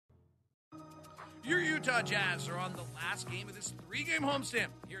Utah Jazz are on the last game of this 3-game homestand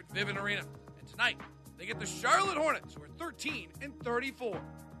here at Vivint Arena. And tonight, they get the Charlotte Hornets, who are 13-34.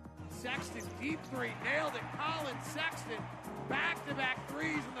 Sexton, deep three, nailed it. Colin Sexton, back-to-back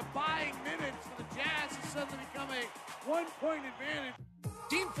threes in the buying minutes for the Jazz has suddenly become a 1-point advantage.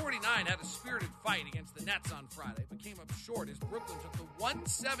 Team 49 had a spirited fight against the Nets on Friday, but came up short as Brooklyn took the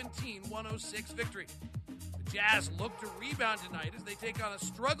 117-106 victory. The Jazz look to rebound tonight as they take on a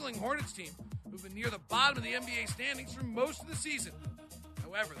struggling Hornets team who've been near the bottom of the NBA standings for most of the season.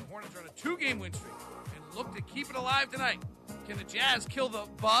 However, the Hornets are on a 2-game win streak and look to keep it alive tonight. Can the Jazz kill the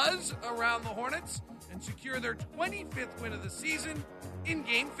buzz around the Hornets and secure their 25th win of the season in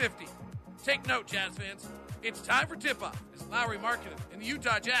Game 50? Take note, Jazz fans. It's time for tip-off as Lowry Markkanen and the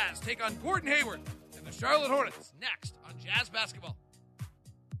Utah Jazz take on Gordon Hayward and the Charlotte Hornets next on Jazz Basketball.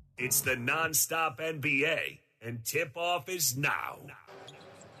 It's the nonstop NBA, and tip-off is now.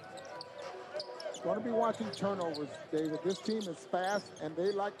 Going to be watching turnovers, David. This team is fast, and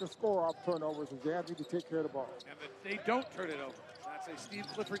they like to score off turnovers. The Jazz need to take care of the ball. And they don't turn it over. That's a Steve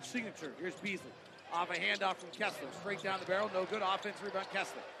Clifford signature. Here's Beasley. Off a handoff from Kessler. Straight down the barrel. No good. Offensive rebound,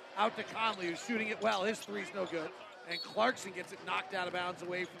 Kessler. Out to Conley, who's shooting it well. His three's no good. And Clarkson gets it knocked out of bounds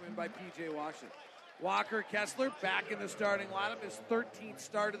away from him by P.J. Washington. Walker Kessler back in the starting lineup. His 13th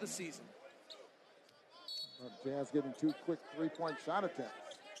start of the season. Jazz getting 2 quick three-point shot attempts.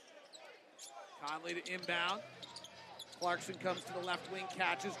 Conley to inbound. Clarkson comes to the left wing,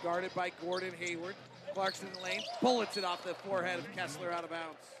 catches, guarded by Gordon Hayward. Clarkson in the lane, bullets it off the forehead of Kessler out of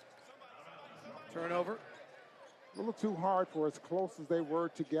bounds. Turnover. A little too hard for as close as they were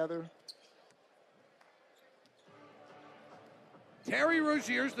together. Terry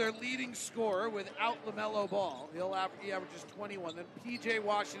Rozier's their leading scorer without LaMelo Ball. He averages 21. Then P.J.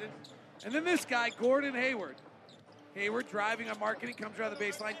 Washington. And then this guy, Gordon Hayward. Hayward driving on Markkanen, comes around the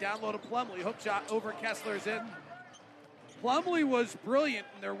baseline, down low to Plumlee. Hook shot over Kessler's in. Plumlee was brilliant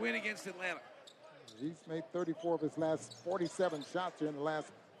in their win against Atlanta. He's made 34 of his last 47 shots here in the last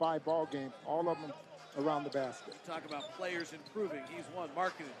 5 ball games. All of them around the basket. Talk about players improving. He's one.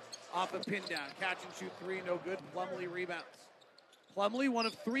 Markkanen off a pin down. Catch and shoot three, no good. Plumlee rebounds. Plumlee, one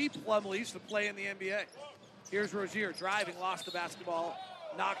of 3 Plumlees to play in the NBA. Here's Rozier driving, lost the basketball.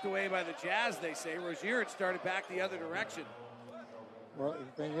 Knocked away by the Jazz, they say. Rozier had started back the other direction. Well, the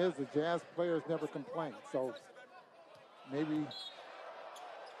thing is, the Jazz players never complain, so maybe...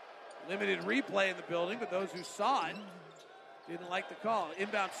 Limited replay in the building, but those who saw it didn't like the call.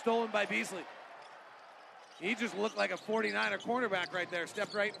 Inbound stolen by Beasley. He just looked like a 49er cornerback right there.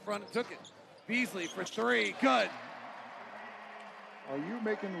 Stepped right in front and took it. Beasley for 3. Good. Are you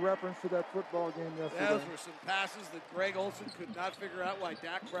making reference to that football game yesterday? Those were some passes that Greg Olson could not figure out why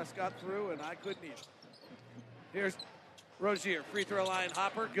Dak Prescott threw, and I couldn't either. Here's Rozier. Free throw line.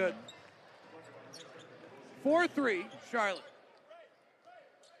 Hopper. Good. 4-3, Charlotte.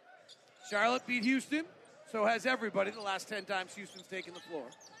 Charlotte beat Houston. So has everybody the last 10 times Houston's taken the floor.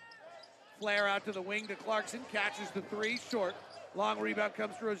 Flare out to the wing to Clarkson. Catches the 3. Short. Long rebound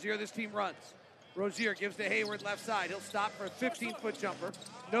comes to Rozier. This team runs. Rozier gives to Hayward left side. He'll stop for a 15-foot jumper.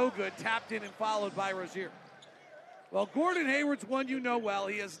 No good. Tapped in and followed by Rozier. Well, Gordon Hayward's one you know well.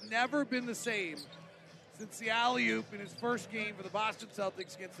 He has never been the same since the alley-oop in his first game for the Boston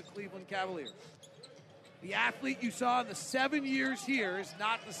Celtics against the Cleveland Cavaliers. The athlete you saw in the 7 years here is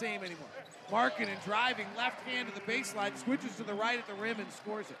not the same anymore. Markkanen driving left hand to the baseline, switches to the right at the rim and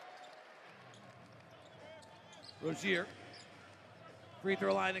scores it. Rozier. Free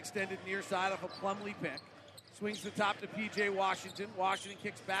throw line extended near side off a Plumlee pick. Swings the top to P.J. Washington. Washington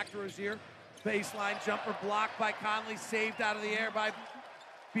kicks back to Rozier. Baseline jumper blocked by Conley. Saved out of the air by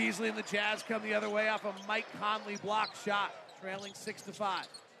Beasley, and the Jazz come the other way off a Mike Conley block shot. Trailing 6-5.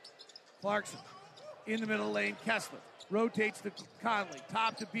 Clarkson in the middle lane. Kessler rotates to Conley.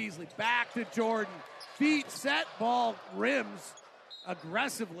 Top to Beasley. Back to Jordan. Feet set. Ball rims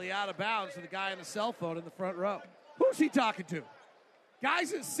aggressively out of bounds to the guy on the cell phone in the front row. Who's he talking to?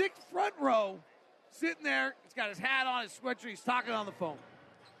 Guy's in 6th front row, sitting there. He's got his hat on, his sweatshirt. He's talking on the phone.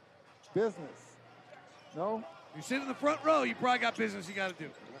 Business. No? You sit in the front row, you probably got business you got to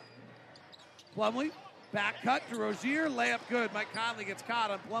do. Plumlee, back cut to Rozier, layup good. Mike Conley gets caught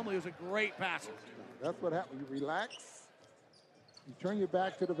on Plumlee, who's a great passer. That's what happens. You relax. You turn your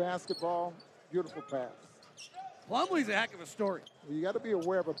back to the basketball. Beautiful pass. Plumlee's a heck of a story. Well, you got to be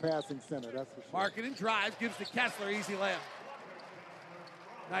aware of a passing center, that's for sure. Markkanen drives, gives to Kessler, easy layup.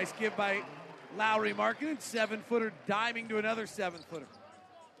 Nice give by Lowry Markkanen. 7-footer diming to another 7-footer.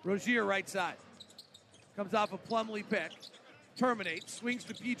 Rozier right side. Comes off a Plumlee pick. Terminates. Swings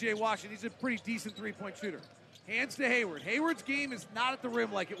to P.J. Washington. He's a pretty decent three-point shooter. Hands to Hayward. Hayward's game is not at the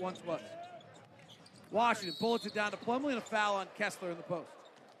rim like it once was. Washington bullets it down to Plumlee and a foul on Kessler in the post.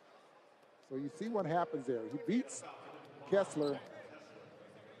 So you see what happens there. He beats Kessler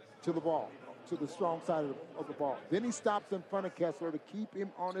to the ball, to the strong side of the ball. Then he stops in front of Kessler to keep him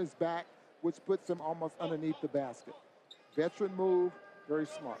on his back, which puts him almost underneath the basket. Veteran move, very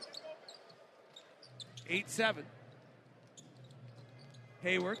smart. 8-7.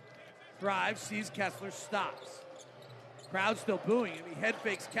 Hayward drives, sees Kessler, stops. Crowd still booing him. He head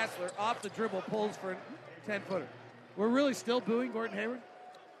fakes Kessler, off the dribble, pulls for a 10-footer. We're really still booing Gordon Hayward?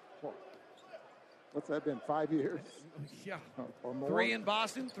 What's that been, 5 years? Yeah. Or more? 3 in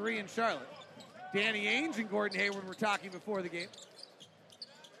Boston, 3 in Charlotte. Danny Ainge and Gordon Hayward were talking before the game.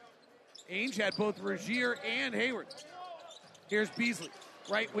 Ainge had both Rozier and Hayward. Here's Beasley.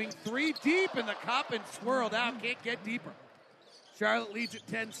 Right wing 3, deep in the cup and swirled out. Can't get deeper. Charlotte leads at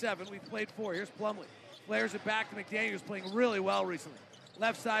 10-7. We've played 4. Here's Plumlee. Flares it back to McDaniel, who's playing really well recently.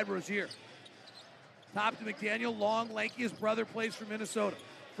 Left side, Rozier. Top to McDaniel, long, lanky. His brother plays for Minnesota.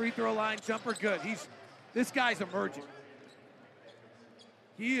 Free throw line, jumper, good. This guy's emerging.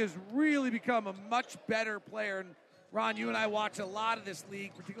 He has really become a much better player. And Ron, you and I watch a lot of this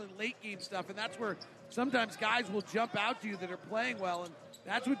league, particularly late game stuff, and that's where sometimes guys will jump out to you that are playing well, and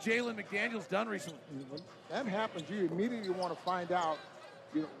that's what Jalen McDaniel's done recently. When that happens, you immediately want to find out,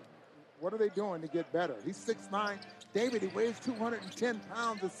 what are they doing to get better? He's 6'9". David, he weighs 210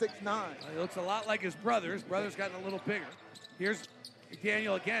 pounds at 6'9". He looks a lot like his brother. His brother's gotten a little bigger. Here's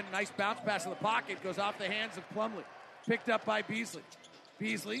McDaniel again. Nice bounce pass in the pocket. Goes off the hands of Plumlee. Picked up by Beasley.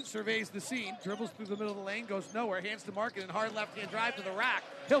 Beasley surveys the scene. Dribbles through the middle of the lane. Goes nowhere. Hands to Markin. Hard left-hand drive to the rack.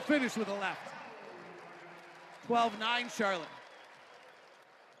 He'll finish with a left. 12-9 Charlotte.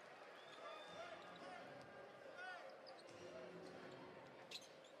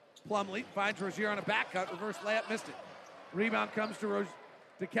 Plumlee finds Rozier on a back cut. Reverse layup, missed it. Rebound comes to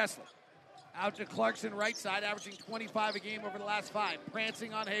Kessler. Out to Clarkson, right side, averaging 25 a game over the last 5.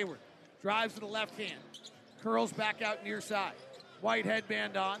 Prancing on Hayward. Drives to the left hand. Curls back out near side. White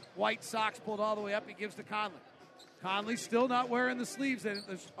headband on. White socks pulled all the way up. He gives to Conley. Conley still not wearing the sleeves, and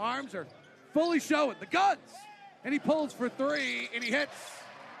his arms are fully showing. The guns! And he pulls for 3, and he hits.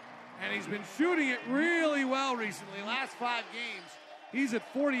 And he's been shooting it really well recently. Last 5 games, he's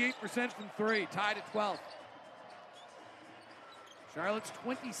at 48% from 3, tied at 12. Charlotte's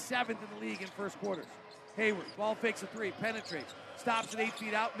 27th in the league in first quarters. Hayward, ball fakes a 3, penetrates, stops at 8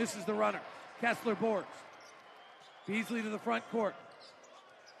 feet out, misses the runner. Kessler boards. Beasley to the front court.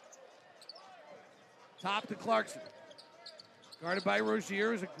 Top to Clarkson. Guarded by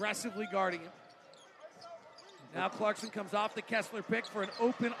Rozier, who's aggressively guarding him. Now Clarkson comes off the Kessler pick for an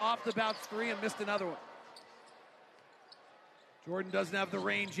open off-the-bounce 3 and missed another one. Jordan doesn't have the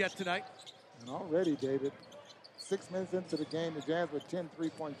range yet tonight. And already, David, 6 minutes into the game, the Jazz with 10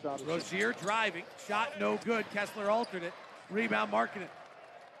 3-point shots. Rozier driving. Shot no good. Kessler altered it. Rebound Markkanen.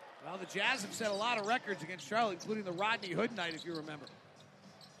 Well, the Jazz have set a lot of records against Charlotte, including the Rodney Hood night, if you remember.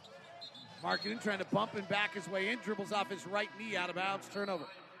 Markkanen trying to bump and back his way in. Dribbles off his right knee, out of bounds. Turnover.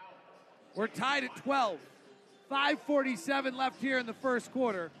 We're tied at 12. 5:47 left here in the first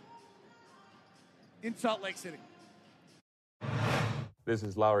quarter in Salt Lake City. This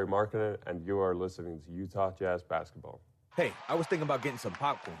is Lowry Markkanen, and you are listening to Utah Jazz Basketball. Hey, I was thinking about getting some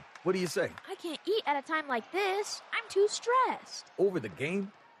popcorn. What do you say? I can't eat at a time like this. I'm too stressed. Over the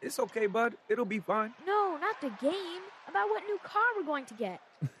game? It's okay, bud. It'll be fine. No, not the game. About what new car we're going to get.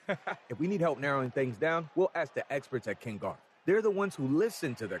 If we need help narrowing things down, we'll ask the experts at King Gar. They're the ones who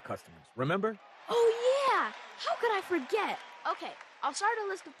listen to their customers, remember? Oh, yeah. How could I forget? Okay, I'll start a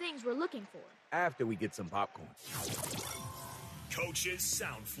list of things we're looking for. After we get some popcorn. Coach's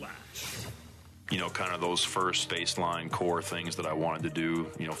Sound Flash. You know, kind of those first baseline core things that I wanted to do,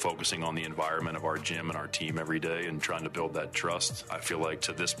 you know, focusing on the environment of our gym and our team every day and trying to build that trust. I feel like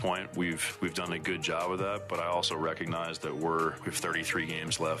to this point, we've done a good job of that, but I also recognize that we have 33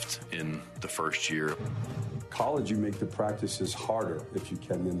 games left in the first year. College, you make the practices harder if you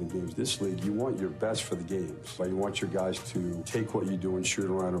can than the games. This league, you want your best for the games. You want your guys to take what you do and shoot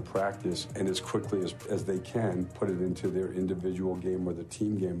around in practice and as quickly as they can put it into their individual game or the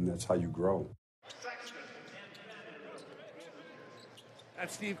team game, and that's how you grow.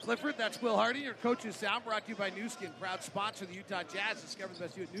 That's Steve Clifford. That's Will Hardy. Your Coach's Sound brought to you by New Skin, proud sponsor of the Utah Jazz. Discover the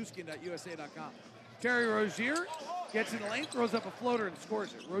best you at newskin.usa.com. Terry Rozier gets in the lane, throws up a floater, and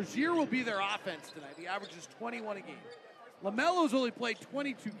scores it. Rozier will be their offense tonight. He averages 21 a game. LaMelo's only played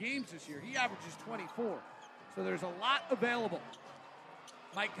 22 games this year. He averages 24. So there's a lot available.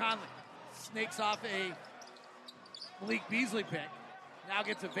 Mike Conley snakes off a Malik Beasley pick. Now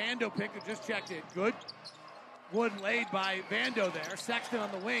gets a Vando pick that just checked in. Good. Wood laid by Vando there. Sexton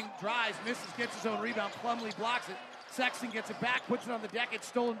on the wing, drives, misses, gets his own rebound. Plumlee blocks it. Sexton gets it back, puts it on the deck. It's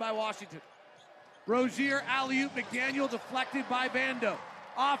stolen by Washington. Rozier, alley-oop, McDaniel deflected by Vando.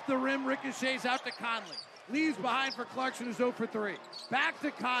 Off the rim, ricochets out to Conley. Leaves behind for Clarkson, who's 0 for 3. Back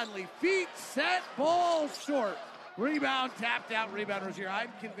to Conley. Feet set, ball short. Rebound, tapped out, rebound Rozier.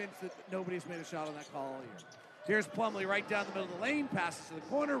 I'm convinced that nobody's made a shot on that call all year. Here's Plumlee right down the middle of the lane, passes to the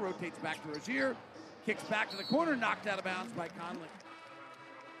corner, rotates back to Rozier, kicks back to the corner, knocked out of bounds by Conley.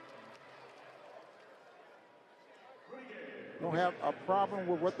 Don't have a problem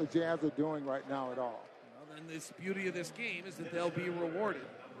with what the Jazz are doing right now at all. Well, then this beauty of this game is that they'll be rewarded.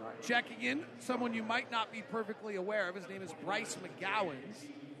 Right. Checking in, someone you might not be perfectly aware of. His name is Bryce McGowens.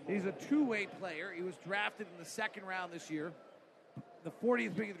 He's a two-way player. He was drafted in the second round this year, the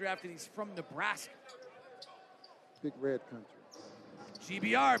 40th pick of the draft, and he's from Nebraska. Big red country.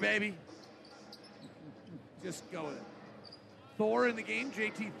 GBR, baby. Just go with it. Thor in the game,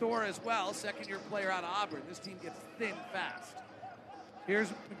 JT Thor as well, second-year player out of Auburn. This team gets thin fast.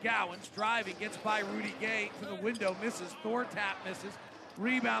 Here's McGowens driving, gets by Rudy Gay to the window, misses. Thor tap, misses.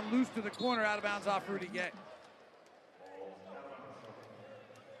 Rebound loose to the corner, out of bounds off Rudy Gay.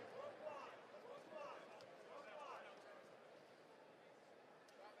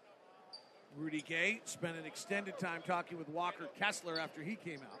 Rudy Gay spent an extended time talking with Walker Kessler after he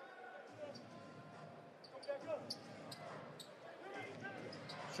came out.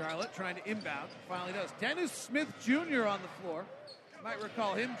 Charlotte trying to inbound. Finally does. Dennis Smith Jr. on the floor. You might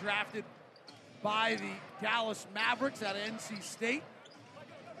recall him drafted by the Dallas Mavericks out of NC State.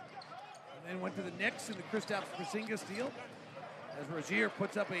 And then went to the Knicks in the Kristaps Porzingis deal. As Rozier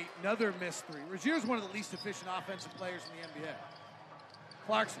puts up another missed three. Rozier is one of the least efficient offensive players in the NBA.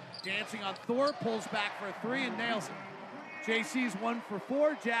 Clarkson dancing on Thor, pulls back for a three and nails it. JC's 1 for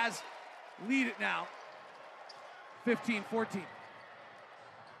 4. Jazz lead it now, 15-14.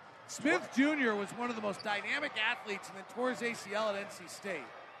 Smith Jr. was one of the most dynamic athletes and then tore his ACL at NC State.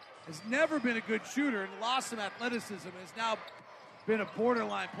 Has never been a good shooter and lost some athleticism and has now been a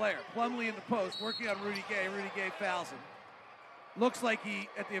borderline player. Plumlee in the post, working on Rudy Gay. Rudy Gay fouls him. Looks like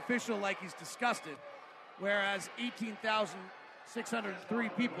at the official, like he's disgusted, whereas 18,603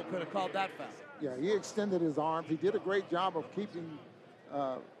 people could have called that foul. Yeah, he extended his arms. He did a great job of keeping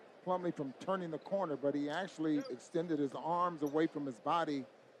Plumlee from turning the corner, but he actually extended his arms away from his body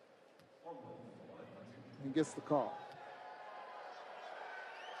and gets the call.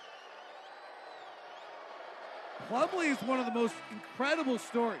 Plumlee is one of the most incredible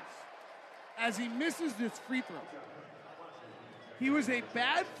stories as he misses this free throw. He was a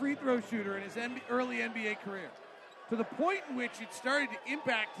bad free throw shooter in his early NBA career, to the point in which it started to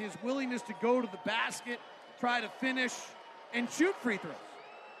impact his willingness to go to the basket, try to finish, and shoot free throws.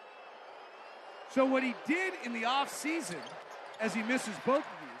 So what he did in the offseason, as he misses both of these,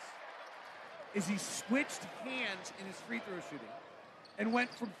 is he switched hands in his free throw shooting and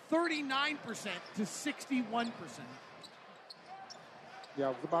went from 39% to 61%. Yeah, I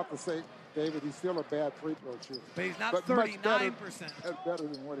was about to say, David, he's still a bad free throw shooter. But he's not 39%. Better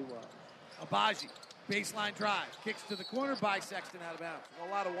than what he was. Abaji, baseline drive, kicks to the corner by Sexton out of bounds. A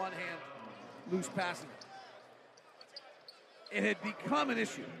lot of one-hand loose passing. It had become an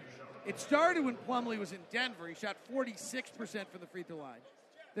issue. It started when Plumlee was in Denver. He shot 46% from the free throw line.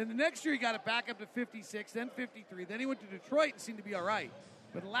 Then the next year he got it back up to 56, then 53. Then he went to Detroit and seemed to be all right.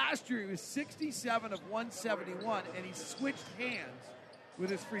 But last year he was 67 of 171, and he switched hands with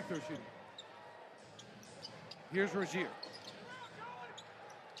his free throw shooting. Here's Rozier.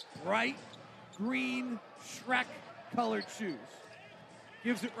 Bright green Shrek-colored shoes.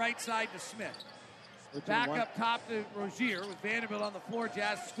 Gives it right side to Smith. Back up top to Rozier with Vanderbilt on the floor.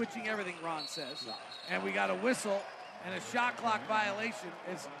 Jazz switching everything, Ron says. And we got a whistle and a shot clock violation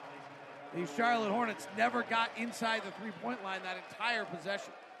as the Charlotte Hornets never got inside the three-point line that entire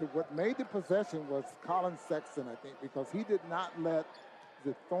possession. What made the possession was Colin Sexton, I think, because he did not let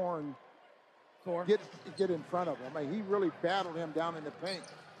the Thor get in front of him. I mean, he really battled him down in the paint.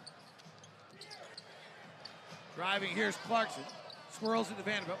 Driving, here's Clarkson. Swirls into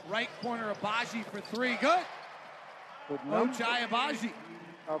Vanderbilt. Right corner, Abaji for three. Good. Ochai Abaji.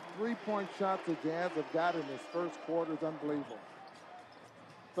 Of three-point shots the Jazz have got in this first quarter is unbelievable.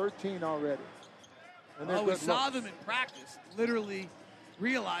 13 already. And we saw them in practice literally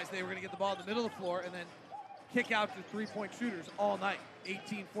realize they were going to get the ball in the middle of the floor and then kick out to three-point shooters all night.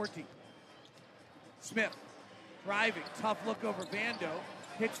 18-14. Smith driving. Tough look over Vando.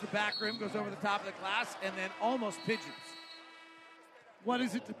 Hits the back rim, goes over the top of the glass, and then almost pigeons. What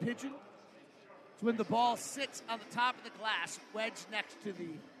is it to pigeon? It's when the ball sits on the top of the glass, wedged next to the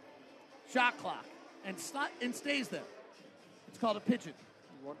shot clock, and stays there. It's called a pigeon.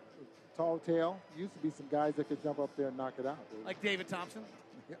 You want a tall tail. Used to be some guys that could jump up there and knock it out. Like David Thompson.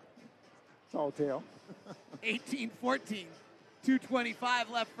 Yeah. Tall tail. 18-14. 2:25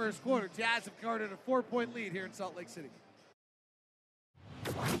 left first quarter. Jazz have garnered a 4-point lead here in Salt Lake City.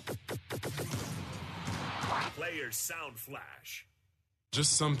 Players Sound Flash.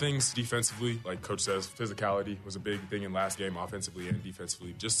 Just some things defensively, like Coach says, physicality was a big thing in last game, offensively and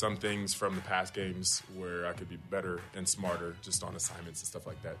defensively. Just some things from the past games where I could be better and smarter just on assignments and stuff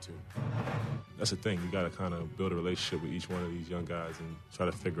like that, too. That's the thing. You got to kind of build a relationship with each one of these young guys and try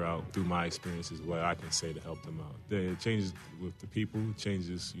to figure out through my experiences what I can say to help them out. It changes with the people, it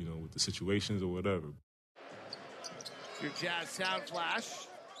changes, with the situations or whatever. Your Jazz Sound Flash.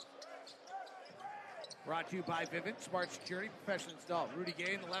 Brought to you by Vivint, Smart Security, professionally installed. Rudy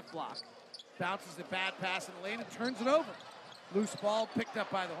Gay in the left block. Bounces a bad pass in the lane and turns it over. Loose ball picked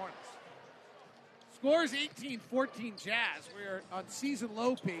up by the Hornets. Scores 18-14 Jazz. We're on season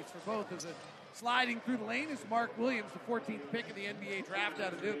low pace for both. As a sliding through the lane is Mark Williams, the 14th pick in the NBA draft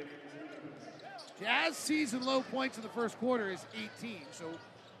out of Duke. Jazz season low points in the first quarter is 18, so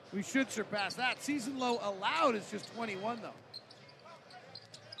we should surpass that. Season low allowed is just 21, though.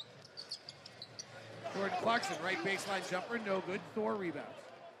 Jordan Clarkson, right baseline jumper, no good. Thor rebounds.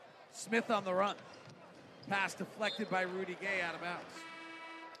 Smith on the run. Pass deflected by Rudy Gay out of bounds.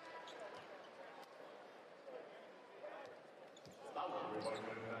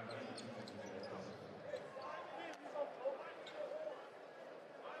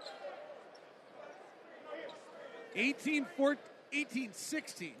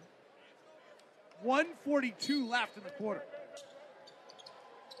 (18-16). 1:42 left in the quarter.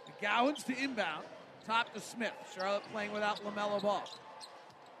 The Gowans to inbound. Top to Smith. Charlotte playing without LaMelo Ball.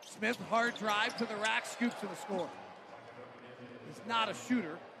 Smith, hard drive to the rack, scoops to the score. He's not a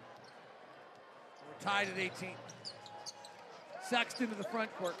shooter. We're tied at 18. Sexton to the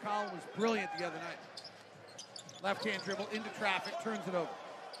front court. Collin was brilliant the other night. Left-hand dribble into traffic, turns it over.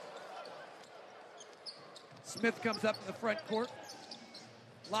 Smith comes up in the front court.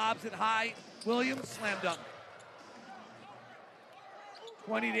 Lobs it high. Williams, slam dunk.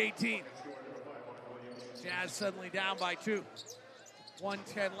 20-18. Jazz suddenly down by 2.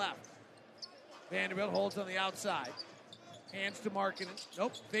 1:10 left. Vanderbilt holds on the outside. Hands to Markkanen.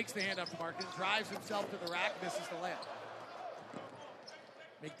 Nope, fakes the handoff to Markkanen. Drives himself to the rack, misses the layup.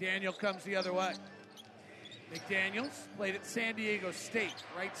 McDaniel comes the other way. McDaniels played at San Diego State.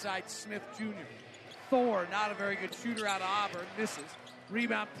 Right side, Smith Jr. Thor, not a very good shooter out of Auburn, misses.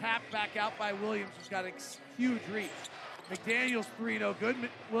 Rebound tapped back out by Williams, who's got a huge reach. McDaniels 3, no good.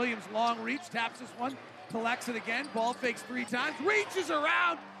 Williams long reach, taps this one. Collects it again. Ball fakes 3 times. Reaches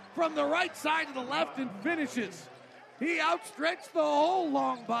around from the right side to the left and finishes. He outstretched the whole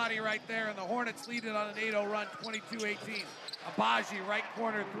long body right there, and the Hornets lead it on an 8-0 run, 22-18. Abaji, right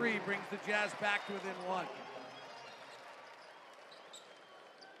corner 3, brings the Jazz back to within 1.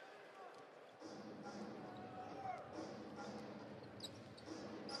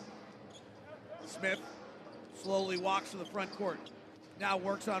 Smith slowly walks to the front court. Now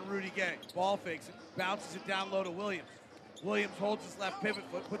works on Rudy Gay. Ball fakes it. Bounces it down low to Williams. Williams holds his left pivot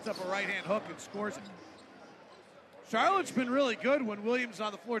foot, puts up a right-hand hook, and scores it. Charlotte's been really good when Williams is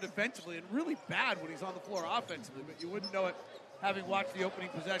on the floor defensively and really bad when he's on the floor offensively, but you wouldn't know it having watched the opening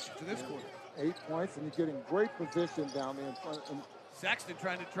possession to this quarter. 8 points, and you're getting great position down there in front. Sexton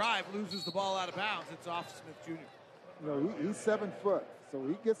trying to drive, loses the ball out of bounds. It's off Smith Jr. He's 7 foot, so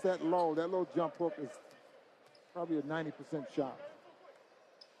he gets that low jump hook is probably a 90% shot.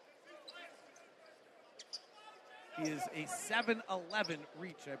 He is a 7-11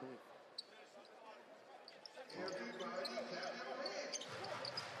 reach, I believe.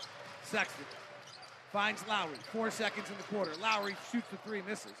 Sexton finds Lowry. 4 seconds in the quarter. Lowry shoots the 3,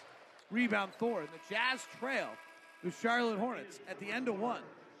 misses. Rebound Thor. And the Jazz trail the Charlotte Hornets at the end of 1.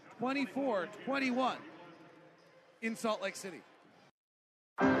 24-21 in Salt Lake City.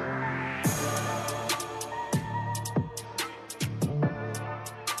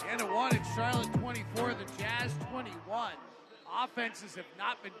 End of 1, it's Charlotte 24, the Jazz 21. Offenses have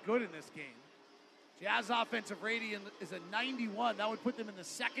not been good in this game. Jazz offensive rating is a 91. That would put them in the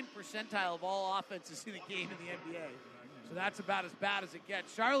 2nd percentile of all offenses in a game in the NBA. So that's about as bad as it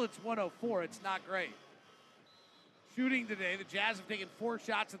gets. Charlotte's 104. It's not great. Shooting today, the Jazz have taken 4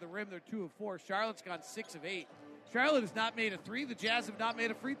 shots at the rim. They're 2 of 4. Charlotte's gone 6 of 8. Charlotte has not made a 3. The Jazz have not made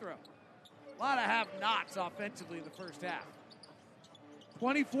a free throw. A lot of have-nots offensively in the first half.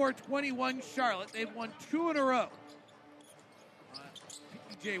 24-21 Charlotte. They've won 2 in a row.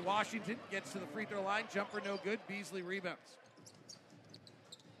 PJ Washington gets to the free throw line. Jumper no good. Beasley rebounds.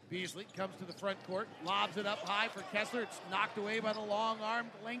 Beasley comes to the front court, lobs it up high for Kessler. It's knocked away by the long-armed,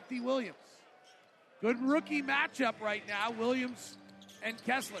 lengthy Williams. Good rookie matchup right now, Williams and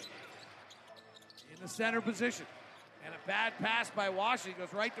Kessler in the center position. And a bad pass by Washington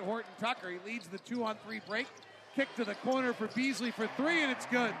goes right to Horton Tucker. He leads the 2-on-3 break. Kick to the corner for Beasley for three, and it's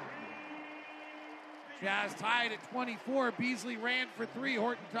good. Jazz tied at 24. Beasley ran for three.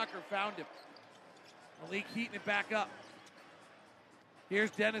 Horton Tucker found him. Malik heating it back up.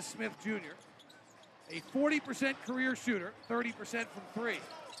 Here's Dennis Smith Jr., a 40% career shooter, 30% from three.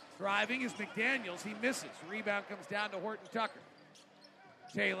 Driving is McDaniels. He misses. Rebound comes down to Horton Tucker.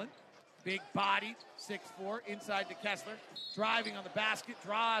 Jalen, big body, 6'4", inside to Kessler. Driving on the basket,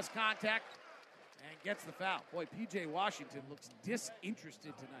 draws contact, and gets the foul. Boy, P.J. Washington looks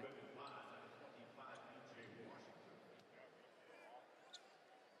disinterested tonight.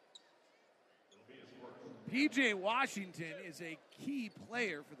 P.J. Washington is a key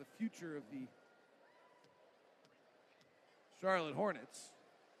player for the future of the Charlotte Hornets.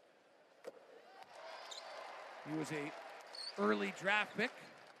 He was a early draft pick,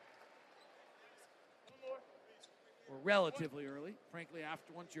 or relatively early. Frankly,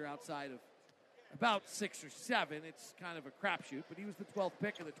 once you're outside of about 6 or 7, it's kind of a crapshoot. But he was the 12th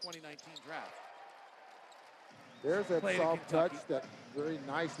pick of the 2019 draft. There's that soft touch, that very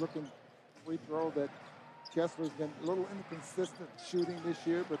nice-looking free throw that Kessler's been a little inconsistent shooting this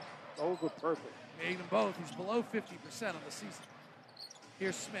year, but those were perfect. Made them both. He's below 50% on the season.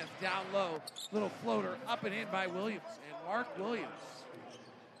 Here's Smith down low. Little floater up and in by Williams. And Mark Williams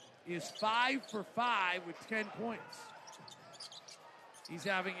is 5 for 5 with 10 points. He's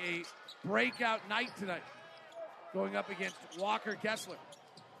having a breakout night tonight, going up against Walker Kessler.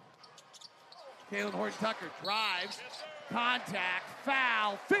 Kalen Horton-Tucker drives, contact,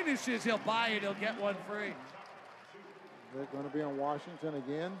 foul, finishes. He'll buy it. He'll get one free. They're going to be on Washington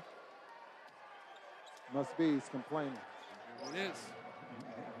again. Must be. He's complaining. It is.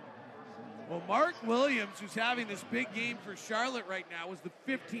 Well, Mark Williams, who's having this big game for Charlotte right now, was the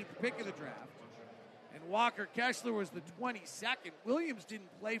 15th pick of the draft. And Walker Kessler was the 22nd. Williams didn't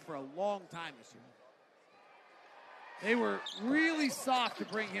play for a long time this year. They were really soft to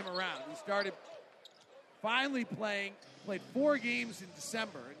bring him around. He started finally played 4 games in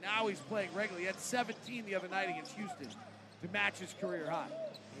December, and now he's playing regularly. He had 17 the other night against Houston to match his career high.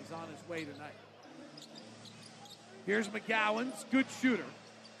 He's on his way tonight. Here's McGowan's good shooter.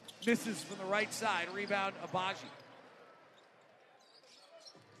 Misses from the right side. Rebound, Abaji.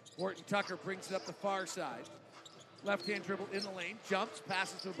 Horton Tucker brings it up the far side. Left-hand dribble in the lane. Jumps,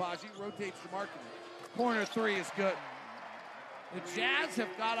 passes to Abaji, rotates to Markkanen. Corner three is good. The Jazz have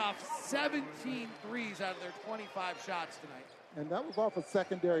got off 17 threes out of their 25 shots tonight. And that was off a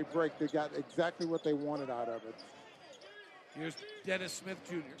secondary break. They got exactly what they wanted out of it. Here's Dennis Smith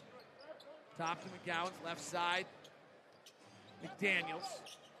Jr. Top to McGowan's left side. McDaniels.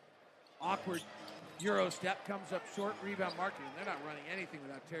 Awkward Euro step, comes up short, rebound Markkanen. They're not running anything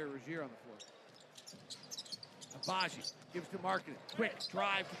without Terry Rozier on the floor. Abaji gives to Markkanen. Quick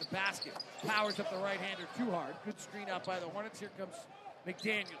drive to the basket. Powers up the right-hander too hard. Good screen out by the Hornets. Here comes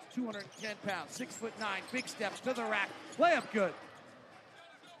McDaniels, 210 pounds, 6'9", big steps to the rack. Layup good.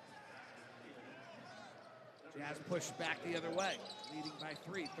 Jazz pushed back the other way, leading by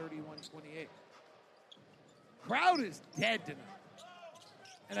 3, 31-28. Crowd is dead tonight.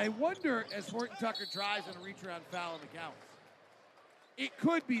 And I wonder, as Horton Tucker drives on a reach-around foul on McGowan, it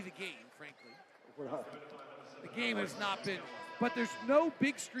could be the game, frankly. The game has not been, but there's no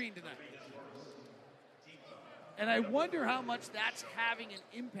big screen tonight. And I wonder how much that's having an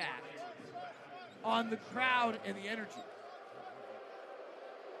impact on the crowd and the energy.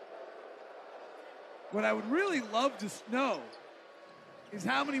 What I would really love to know is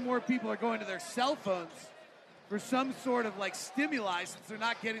how many more people are going to their cell phones for some sort of like stimuli, since they're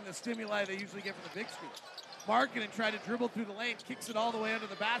not getting the stimuli they usually get from the big screen. Markkanen tried to dribble through the lane, kicks it all the way under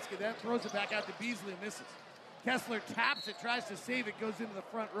the basket, then throws it back out to Beasley and misses. Kessler taps it, tries to save it, goes into the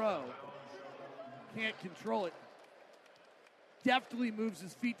front row. Can't control it. Deftly moves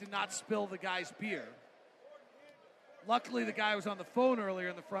his feet to not spill the guy's beer. Luckily, the guy who was on the phone earlier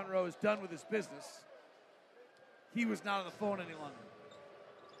in the front row is done with his business. He was not on the phone any longer.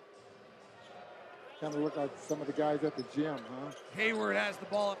 Kind of look like some of the guys at the gym, huh? Hayward has the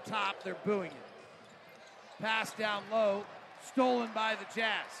ball up top. They're booing it. Pass down low. Stolen by the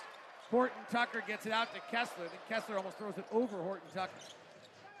Jazz. Horton Tucker gets it out to Kessler. Then Kessler almost throws it over Horton Tucker.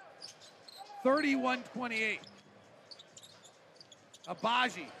 31-28.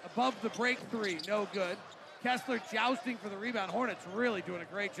 Abaji above the break three. No good. Kessler jousting for the rebound. Hornets really doing a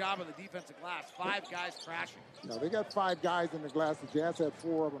great job on the defensive glass. 5 guys crashing. No, they got 5 guys in the glass. The Jazz had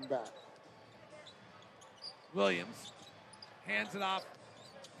 4 of them back. Williams hands it off.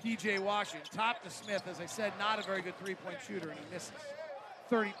 P.J. Washington. Top to Smith. As I said, not a very good three-point shooter, and he misses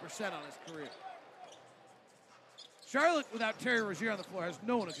 30% on his career. Charlotte, without Terry Rozier on the floor, has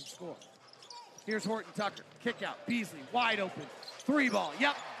no one who can score. Here's Horton Tucker. Kick out. Beasley, wide open. 3-ball.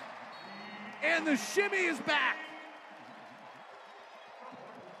 Yep. And the shimmy is back.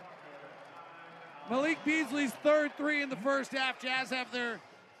 Malik Beasley's third 3 in the first half. Jazz have their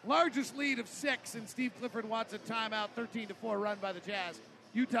largest lead of 6, and Steve Clifford wants a timeout. 13-4 run by the Jazz.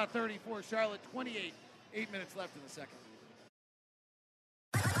 Utah 34, Charlotte 28. 8 minutes left in the second.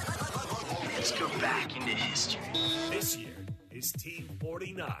 Let's go back into history. This year is Team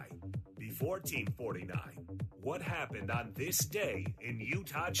 49. Before Team 49, what happened on this day in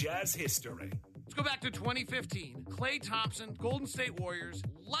Utah Jazz history? Let's go back to 2015. Klay Thompson, Golden State Warriors,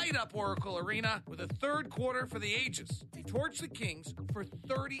 light up Oracle Arena with a third quarter for the ages. He torched the Kings for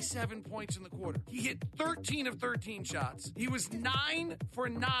 37 points in the quarter. He hit 13 of 13 shots. He was 9 for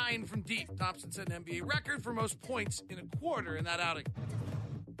 9 from deep. Thompson set an NBA record for most points in a quarter in that outing.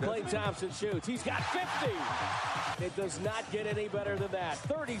 Klay Thompson shoots. He's got 50. It does not get any better than that.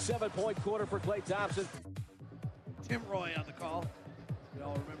 37-point quarter for Klay Thompson. Tim Roy on the call. We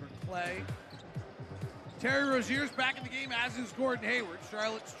all remember Klay. Terry Rozier's back in the game, as is Gordon Hayward.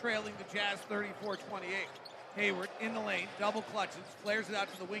 Charlotte's trailing the Jazz 34-28. Hayward in the lane, double clutches, flares it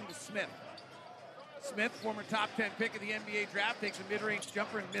out to the wing to Smith. Smith, former top 10 pick of the NBA draft, takes a mid-range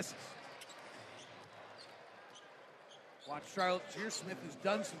jumper and misses. Watch Charlotte cheer. Smith has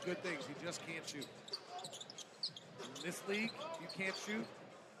done some good things. He just can't shoot. In this league, you can't shoot.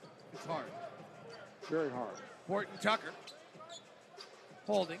 It's hard. Very hard. Horton Tucker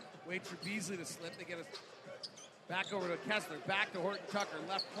holding. Waits for Beasley to slip. They get us back over to Kessler. Back to Horton Tucker.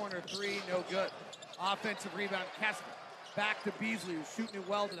 Left corner 3, no good. Offensive rebound, Kessler. Back to Beasley, who's shooting it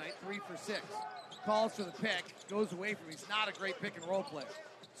well tonight. 3 for 6. Calls for the pick. Goes away from him. He's not a great pick and roll player.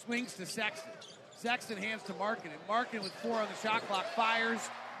 Swings to Sexton. Sexton hands to Markkanen. Markkanen with 4 on the shot clock. Fires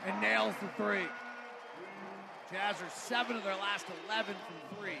and nails the 3. Jazz are 7 of their last 11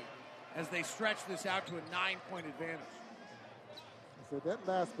 from 3 as they stretch this out to a 9-point advantage. So that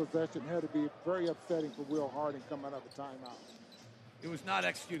last possession had to be very upsetting for Will Harding coming out of a timeout. It was not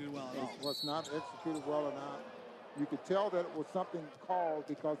executed well at all. It was not executed well enough. You could tell that it was something called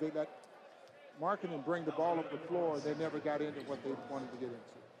because they let Markkanen bring the ball up the floor and they never got into what they wanted to get into.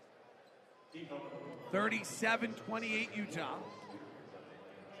 37-28 Utah.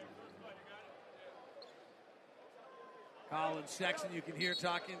 Colin Sexton, you can hear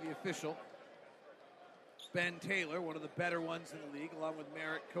talking to the official. Ben Taylor, one of the better ones in the league, along with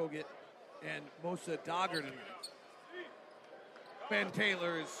Merritt Kogut and Mosa Dogger tonight. Ben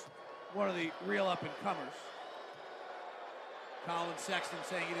Taylor is one of the real up-and-comers. Colin Sexton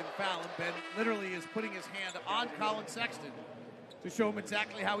saying he didn't foul him. Ben literally is putting his hand on Colin Sexton to show him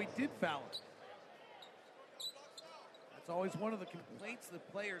exactly how he did foul him. That's always one of the complaints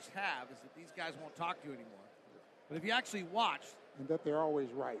that players have, is that these guys won't talk to you anymore. But if you actually watch... And that they're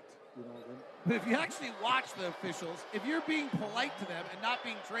always right. You know, but if you actually watch the officials, if you're being polite to them and not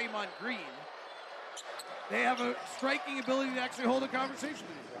being Draymond Green, they have a striking ability to actually hold a conversation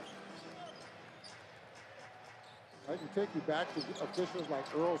with you. I can take you back to officials like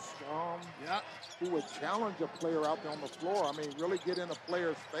Earl Strom, who would challenge a player out there on the floor. I mean, really get in a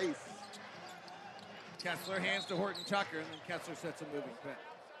player's face. Kessler hands to Horton Tucker, and then Kessler sets a moving pick.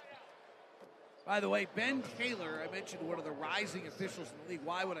 By the way, Ben Taylor, I mentioned one of the rising officials in the league.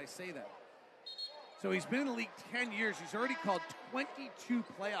 Why would I say that? So he's been in the league 10 years. He's already called 22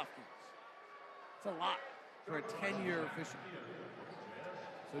 playoff games. It's a lot for a 10-year official.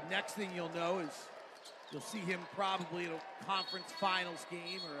 So next thing you'll know is you'll see him probably at a conference finals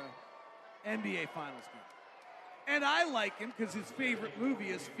game or an NBA finals game. And I like him because his favorite movie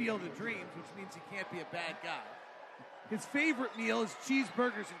is Field of Dreams, which means he can't be a bad guy. His favorite meal is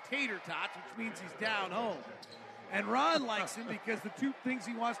cheeseburgers and tater tots, which means he's down home. And Ron likes him because the 2 things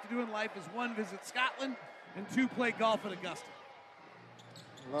he wants to do in life is 1, visit Scotland, and 2, play golf at Augusta.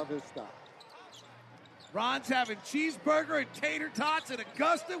 Love his style. Ron's having cheeseburger and tater tots at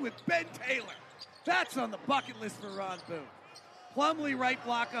Augusta with Ben Taylor. That's on the bucket list for Ron Boone. Plumlee right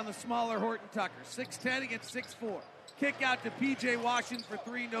block on the smaller Horton Tucker. 6'10" against 6'4". Kick out to P.J. Washington for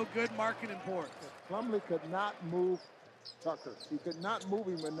 3, no good. Markkanen boards. Plumlee could not move Tucker. He could not move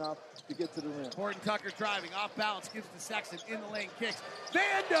him enough to get to the rim. Horton Tucker driving, off balance, gives to Sexton, in the lane, kicks.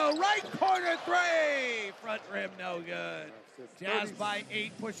 Vando, right corner 3! Front rim, no good. Jazz by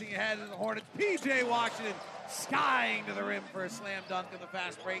 8, pushing ahead of the Hornets. P.J. Washington skying to the rim for a slam dunk in the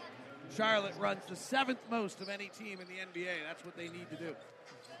fast break. Charlotte runs the 7th most of any team in the NBA. That's what they need to do.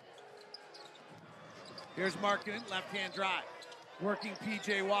 Here's Markkanen, left-hand drive. Working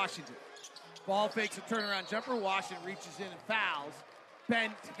P.J. Washington. Ball fakes a turnaround jumper. Washington reaches in and fouls.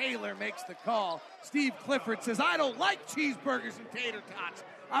 Ben Taylor makes the call. Steve Clifford says, I don't like cheeseburgers and tater tots.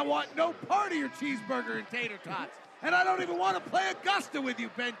 I want no part of your cheeseburger and tater tots. And I don't even want to play Augusta with you,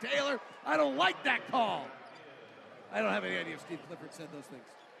 Ben Taylor. I don't like that call. I don't have any idea if Steve Clifford said those things.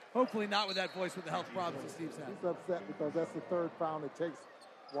 Hopefully not with that voice with the health problems that Steve's had. He's upset because that's the 3rd foul that takes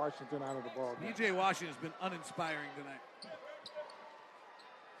Washington out of the ball game. P.J. Washington has been uninspiring tonight.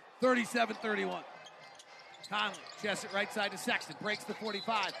 37-31. Conley, chest it right side to Sexton. Breaks the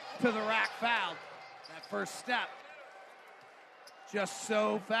 45. To the rack, fouled. That first step. Just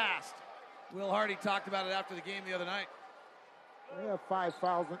so fast. Will Hardy talked about it after the game the other night. They have 5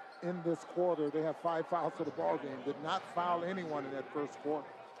 fouls in this quarter. They have 5 fouls for the ball game. Did not foul anyone in that first quarter.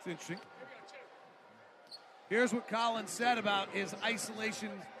 It's interesting. Here's what Collins said about his isolation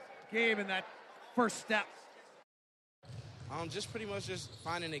game in that first step. Just pretty much just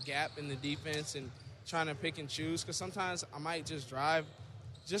finding a gap in the defense and trying to pick and choose, because sometimes I might just drive,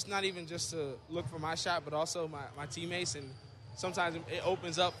 just not even just to look for my shot, but also my teammates, and sometimes it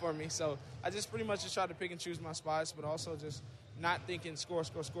opens up for me. So I just pretty much just try to pick and choose my spots, but also just not thinking score,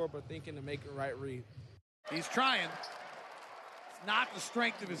 but thinking to make the right read. He's trying. It's not the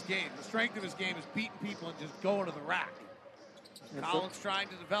strength of his game. The strength of his game is beating people and just going to the rack. Collins trying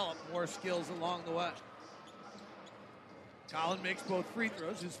to develop more skills along the way. Collins makes both free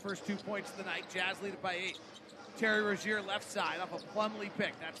throws, his first 2 points of the night. Jazz lead it by 8. Terry Rozier left side off a Plumlee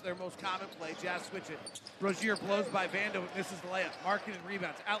pick. That's their most common play. Jazz switch it. Rozier blows by Vando and misses the layup. Markkanen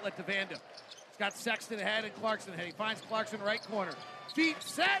rebounds. Outlet to Vando. He's got Sexton ahead and Clarkson ahead. He finds Clarkson right corner. Feet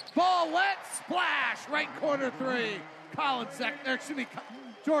set. Ball wet. Splash. Right corner 3.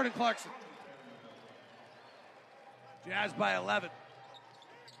 Jordan Clarkson. Jazz by 11.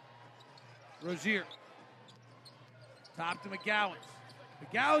 Rozier. Top to McGowan.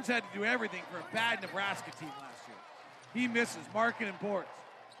 McGowan's had to do everything for a bad Nebraska team last year. He misses. Markkanen boards.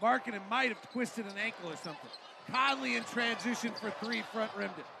 Markkanen might have twisted an ankle or something. Conley in transition for 3, front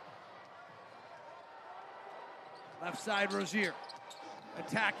rimmed it. Left side, Rozier.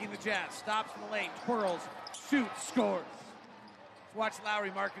 Attacking the Jazz. Stops in the lane. Twirls. Shoots. Scores. Let's watch Lauri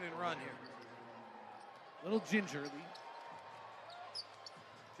Markkanen run here. Little gingerly.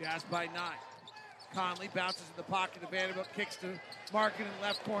 Jazz by 9. Conley bounces in the pocket of Vanderbilt, kicks to Markkanen,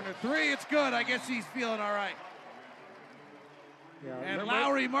 left corner 3. It's good. I guess he's feeling all right. Yeah, and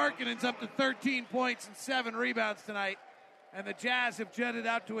Lauri Markkanen's up to 13 points and 7 rebounds tonight. And the Jazz have jetted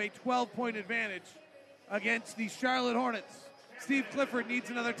out to a 12-point advantage against the Charlotte Hornets. Steve Clifford needs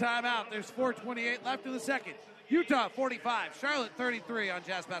another timeout. There's 4:28 left in the second. Utah 45, Charlotte 33 on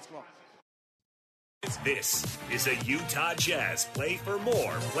Jazz Basketball. This is a Utah Jazz Play for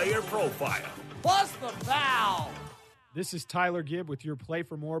More player profile. Plus the foul. This is Tyler Gibb with your Play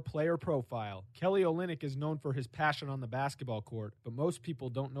for More player profile. Kelly Olynyk is known for his passion on the basketball court, but most people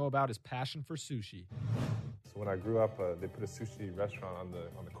don't know about his passion for sushi. So when I grew up, they put a sushi restaurant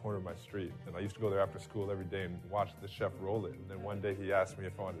on the corner of my street, and I used to go there after school every day and watch the chef roll it. And then one day he asked me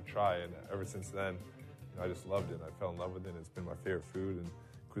if I wanted to try, and ever since then, I just loved it. I fell in love with it, and it's been my favorite food and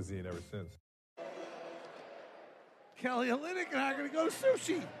cuisine ever since. Kelly Olynyk and I are going to go to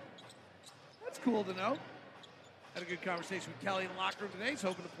sushi. That's cool to know. Had a good conversation with Kelly in the locker room today. He's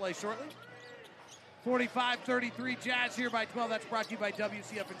hoping to play shortly. 45-33 Jazz here by 12. That's brought to you by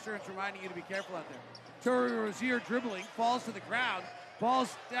WCF Insurance, reminding you to be careful out there. Terry Rozier dribbling, falls to the ground.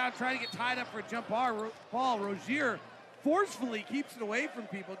 Ball's down, trying to get tied up for a jump ball. Rozier forcefully keeps it away from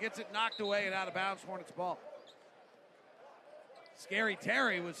people, gets it knocked away and out of bounds. Hornets ball. Scary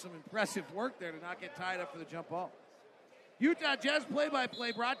Terry with some impressive work there to not get tied up for the jump ball. Utah Jazz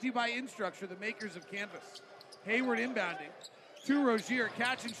play-by-play brought to you by Instructure, the makers of Canvas. Hayward inbounding. To Rozier,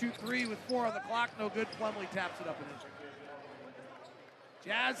 catch and shoot 3 with 4 on the clock. No good. Plumlee taps it up and in.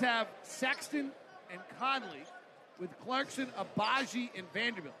 Jazz have Sexton and Conley with Clarkson, Abaji, and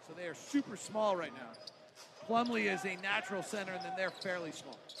Vanderbilt. So they are super small right now. Plumlee is a natural center, and then they're fairly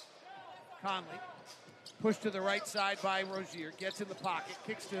small. Conley, pushed to the right side by Rozier, gets in the pocket,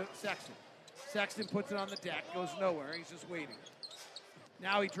 kicks to Sexton. Sexton puts it on the deck, goes nowhere. He's just waiting.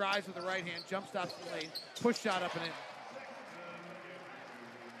 Now he drives with the right hand, jump stops the lane, push shot up and in.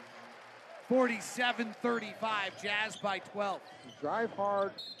 47-35, Jazz by 12. You drive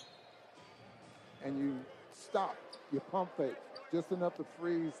hard and you stop. You pump fake just enough to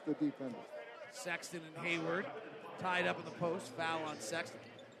freeze the defender. Sexton and Hayward Tied up in the post, foul on Sexton.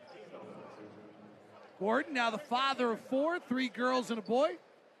 Gordon, now the father of 4, 3 girls and a boy.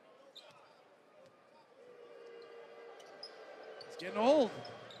 He's getting old.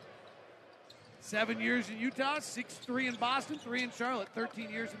 7 years in Utah, 6-3 in Boston, 3 in Charlotte, 13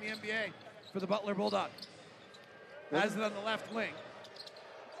 years in the NBA for the Butler Bulldog. Has it on the left wing.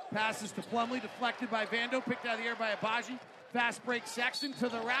 Passes to Plumlee, deflected by Vando, picked out of the air by Abaji. Fast break Sexton to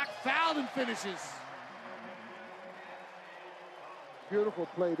the rack, fouled and finishes. Beautiful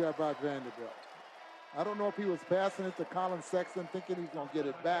play there by Vanderbilt. I don't know if he was passing it to Colin Sexton, thinking he was going to get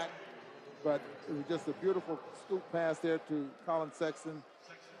it back, but it was just a beautiful scoop pass there to Colin Sexton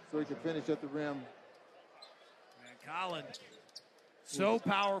so he could finish at the rim. And Colin, so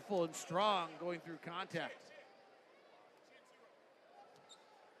powerful and strong going through contact.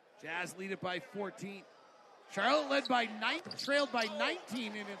 Jazz lead it by 14. Charlotte led by trailed by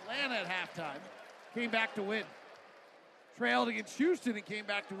 19 in Atlanta at halftime. Came back to win. Trailed against Houston and came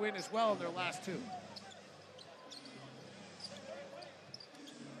back to win as well in their last 2.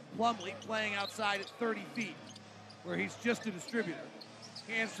 Plumlee playing outside at 30 feet, where he's just a distributor.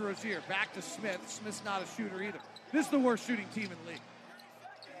 Hands to Rozier, back to Smith. Smith's not a shooter either. This is the worst shooting team in the league.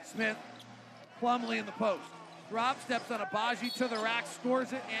 Smith, Plumlee in the post. Drop, steps on Abaji to the rack,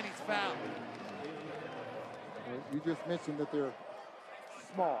 scores it, and he's fouled. You just mentioned that they're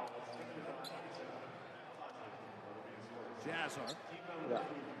small. Jazz are. Yeah.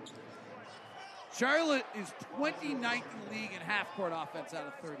 Charlotte is 29th in the league in half-court offense out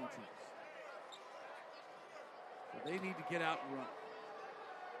of 30 teams. So they need to get out and run.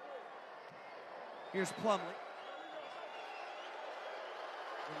 Here's Plumlee.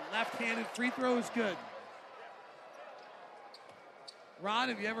 The left-handed free throw is good. Ron,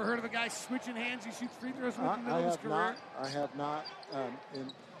 have you ever heard of a guy switching hands? He shoots free throws in the middle of his career? I have not.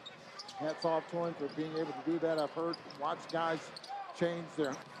 And hats off to him for being able to do that. I've watched guys change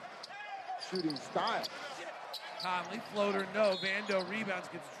their shooting style. Conley, floater, no. Vando rebounds,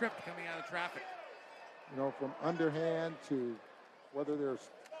 gets tripped coming out of traffic. You know, from underhand to whether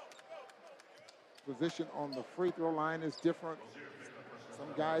there's position on the free throw line is different. Some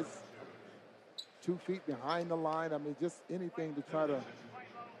guys 2 feet behind the line. I mean, just anything to try to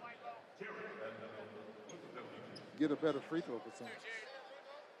get a better free throw percentage.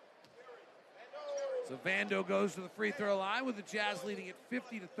 So Vando goes to the free throw line with the Jazz leading at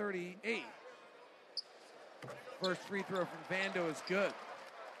 50-38. First free throw from Vando is good.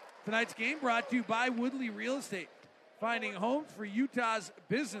 Tonight's game brought to you by Woodley Real Estate. Finding homes for Utah's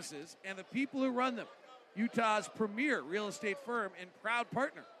businesses and the people who run them. Utah's premier real estate firm and proud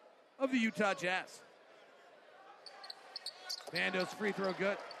partner of the Utah Jazz. Vando's free throw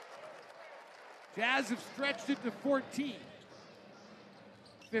good. Jazz have stretched it to 14.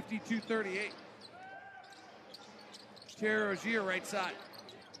 52-38. Terry Rozier right side.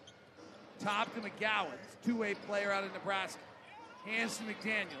 Top to McGowan's, two-way player out of Nebraska. Hands to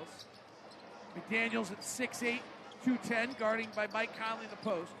McDaniels. McDaniels at 6'8", 210, guarding by Mike Conley in the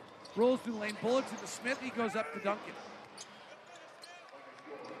post. Rolls through the lane, bullets into Smith. He goes up to Duncan.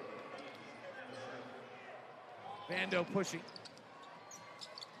 Vando pushing.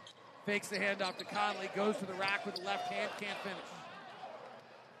 Fakes the handoff to Conley. Goes to the rack with the left hand. Can't finish.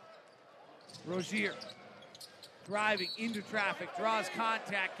 Rozier driving into traffic. Draws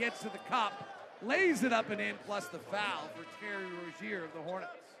contact. Gets to the cup. Lays it up and in. Plus the foul for Terry Rozier of the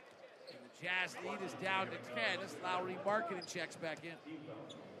Hornets. And the Jazz lead is down to 10 as Lowry Markkanen checks back in.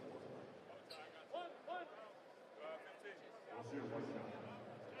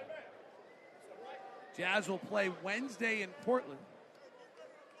 Jazz will play Wednesday in Portland.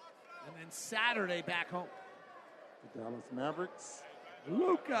 And then Saturday back home. The Dallas Mavericks.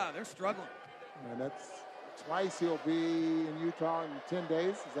 Luka, they're struggling. And that's twice he'll be in Utah in 10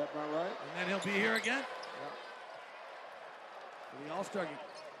 days. Is that about right? And then he'll be here again. Yeah. For the All-Star game.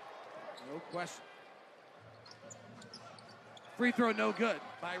 No question. Free throw no good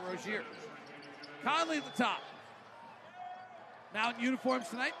by Rozier. Conley at the top. Mountain uniforms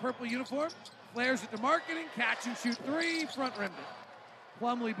tonight, purple uniform. Flares it to Markkanen, catch and shoot three, front rimmed it.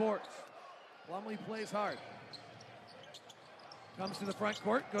 Plumlee boards. Plumlee plays hard. Comes to the front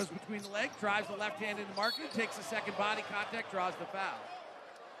court, goes between the legs, drives the left hand into Markkanen, takes a second body contact, draws the foul.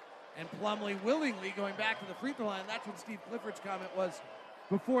 And Plumlee willingly going back to the free throw line. That's what Steve Clifford's comment was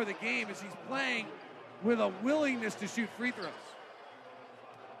before the game, is he's playing with a willingness to shoot free throws.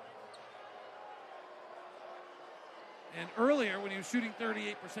 And earlier, when he was shooting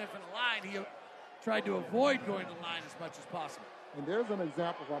 38% from the line, he tried to avoid going to the line as much as possible. And there's an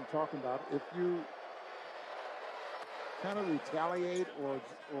example I'm talking about. If you kind of retaliate or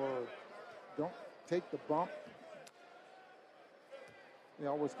don't take the bump They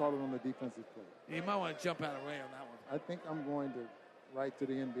always call it on the defensive play. You might want to jump out of the way on that one. I think I'm going to write to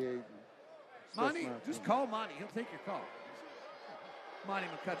the NBA. Monty, just call Monty. He'll take your call. Monty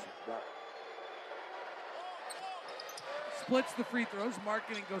McCutcheon. Right. Splits the free throws.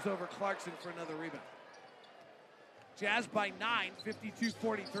 Marketing goes over Clarkson for another rebound. Jazz by 9,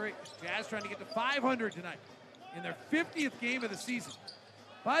 52-43. Jazz trying to get to 500 tonight in their 50th game of the season.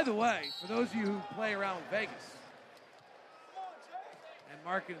 By the way, for those of you who play around with Vegas, and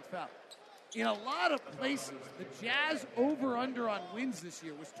Marketing's foul, in a lot of places, the Jazz over-under on wins this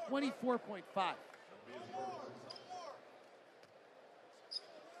year was 24.5.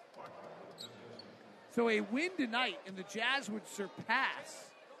 So a win tonight, and the Jazz would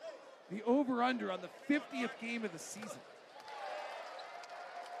surpass the over-under on the 50th game of the season.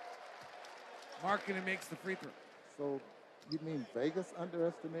 Marketing makes the free throw. So you mean Vegas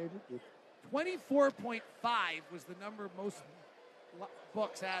underestimated? 24.5 was the number most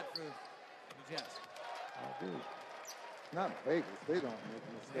books had for the Jazz. Oh, dude. Not Vegas. They don't make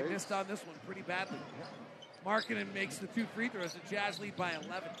mistakes. They missed on this one pretty badly. Marketing makes the 2 free throws. The Jazz lead by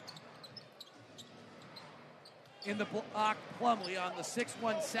 11. In the block, Plumlee on the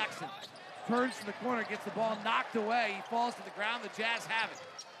 6'1 Sexton. Turns to the corner, gets the ball knocked away. He falls to the ground. The Jazz have it.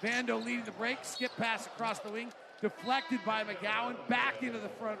 Vando leading the break. Skip pass across the wing. Deflected by McGowan. Back into the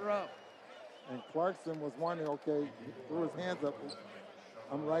front row. And Clarkson was wondering, okay, he threw his hands up.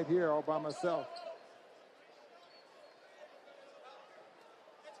 I'm right here all by myself.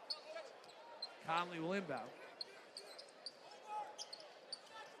 Conley will inbound.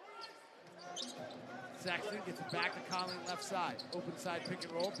 Sexton gets it back to Conley left side. Open side pick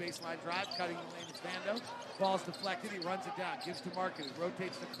and roll. Baseline drive. Cutting the lane is Vando. Ball's deflected. He runs it down. Gives to Marketing.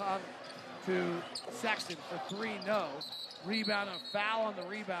 Rotates to Sexton for 3. No. Rebound and a foul on the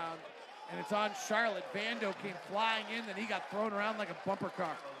rebound. And it's on Charlotte. Vando came flying in. Then he got thrown around like a bumper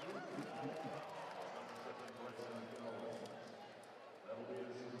car.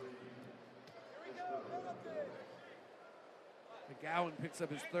 McGowan picks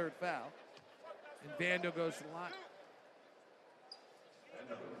up his 3rd foul. And Vando goes to the line.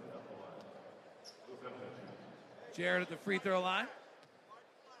 Jarrett at the free throw line.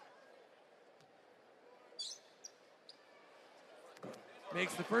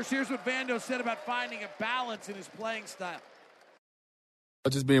 Makes the first. Here's what Vando said about finding a balance in his playing style.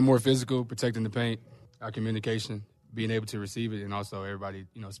 Just being more physical, protecting the paint, our communication, being able to receive it, and also everybody,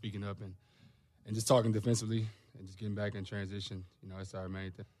 speaking up and just talking defensively and just getting back in transition. That's our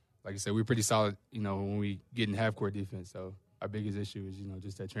main thing. Like I said, we're pretty solid, when we get in half-court defense. So our biggest issue is,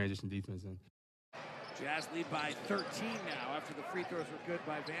 just that transition defense. And Jazz lead by 13 now after the free throws were good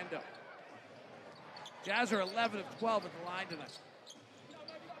by Vando. Jazz are 11 of 12 at the line tonight.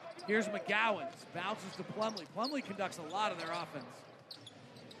 Here's McGowan. Bounces to Plumlee. Plumlee conducts a lot of their offense.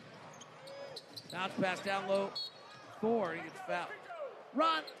 Bounce pass down low. Thor, he gets fouled.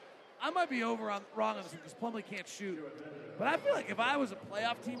 Ron, I might be wrong on this one because Plumlee can't shoot. But I feel like if I was a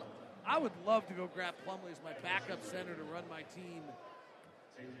playoff team, I would love to go grab Plumlee as my backup center to run my team.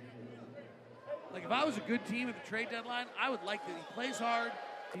 Like if I was a good team at the trade deadline, I would like that. He plays hard,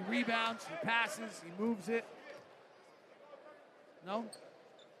 he rebounds, he passes, he moves it. No?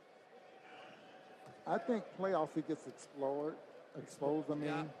 I think playoffs he gets exposed. I mean,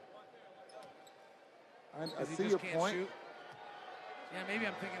 yeah. I see your point. Shoot. Yeah, maybe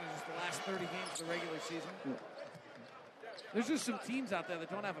I'm thinking of just the last 30 games of the regular season. Yeah. There's just some teams out there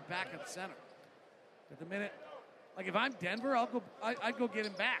that don't have a backup center. At the minute, like if I'm Denver, I'd go get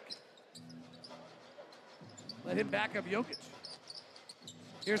him back. Let him back up Jokic.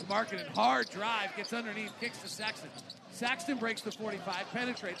 Here's Marketing. Hard drive. Gets underneath. Kicks to Sexton. Sexton breaks the 45.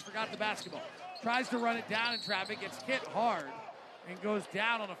 Penetrates. Forgot the basketball. Tries to run it down in traffic. Gets hit hard. And goes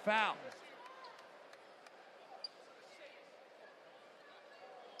down on a foul.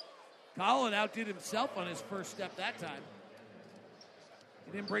 Collin outdid himself on his first step that time.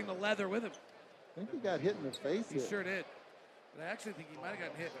 He didn't bring the leather with him. I think he got hit in the face. He sure did. But I actually think he might have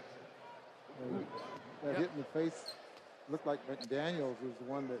gotten hit. That hit in the face looked like McDaniels was the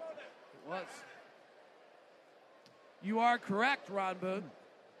one that... It was. You are correct, Ron Boone.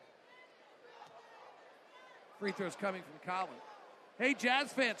 Free throws coming from Collin. Hey,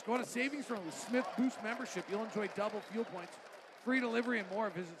 Jazz fans, go to Savings Room with Smith Boost membership. You'll enjoy double fuel points, free delivery, and more.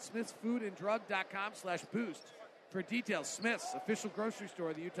 Visit smithsfoodanddrug.com/boost for details. Smith's, official grocery store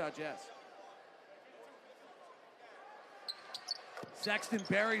of the Utah Jazz. Sexton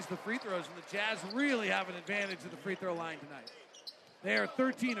buries the free throws, and the Jazz really have an advantage of the free throw line tonight. They are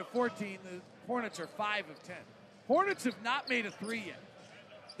 13 of 14. The Hornets are 5 of 10. Hornets have not made a three yet.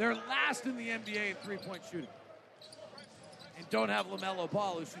 They're last in the NBA in three-point shooting. and don't have LaMelo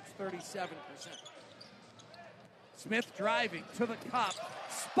Ball, who shoots 37%. Smith driving to the cup,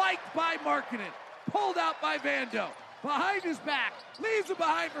 spiked by Markkanen, pulled out by Vando. Behind his back, leaves it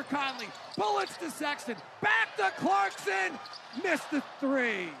behind for Conley. Bullets to Sexton, back to Clarkson, missed the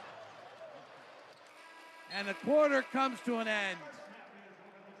three. And the quarter comes to an end.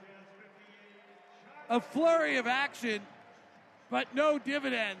 A flurry of action, but no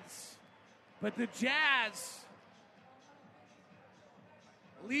dividends. But the Jazz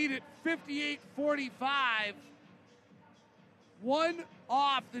lead at 58-45. One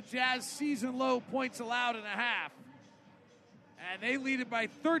off the Jazz season low points allowed and a half. And they lead it by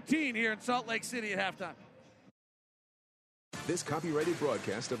 13 here in Salt Lake City at halftime. This copyrighted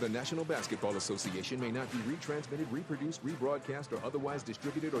broadcast of the National Basketball Association may not be retransmitted, reproduced, rebroadcast, or otherwise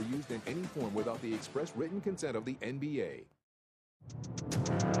distributed or used in any form without the express written consent of the NBA.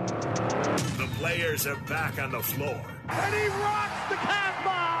 The players are back on the floor. And he rocks the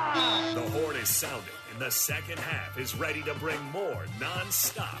Casbah! The horn is sounding, and the second half is ready to bring more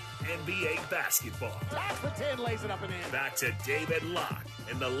non-stop NBA basketball. That's the 10, lays it up and in. Back to David Locke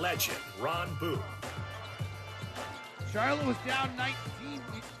and the legend, Ron Boone. Charlotte was down 19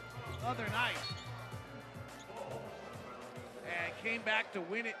 the other night and came back to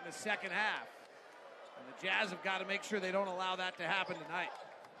win it in the second half. And the Jazz have got to make sure they don't allow that to happen tonight.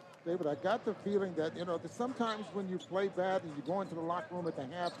 David, I got the feeling that, that sometimes when you play bad and you go into the locker room at the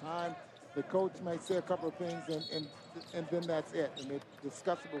halftime, the coach might say a couple of things and then that's it. And they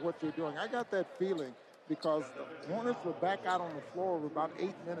discuss about what you're doing. I got that feeling because the Hornets were back out on the floor with about 8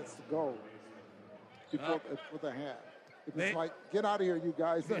 minutes to go before the half. It was like, get out of here, you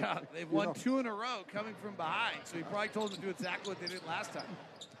guys. Yeah, they've won 2 in a row coming from behind. So he probably told them to do exactly what they did last time.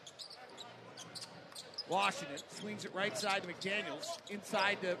 Washington swings it right side to McDaniels.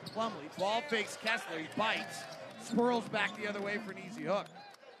 Inside to Plumlee. Ball fakes Kessler. He bites. Swirls back the other way for an easy hook.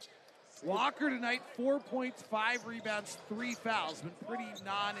 Walker tonight, 4 points, 5 rebounds, 3 fouls. Been pretty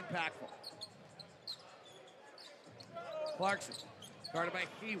non-impactful. Clarkson, guarded by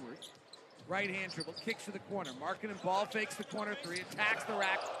Hayward. Right-hand dribble, kicks to the corner. Markkanen ball fakes the corner 3, attacks the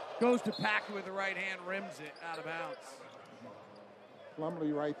rack, goes to Packer with the right hand, rims it out of bounds.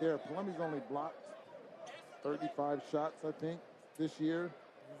 Plumlee right there. Plumlee's only blocked 35 shots, I think, this year.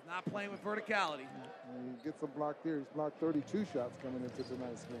 He's not playing with verticality. And he gets a block there. He's blocked 32 shots coming into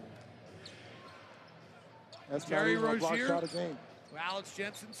tonight's game. That's Terry not even a block Rozier, shot a game. who Alex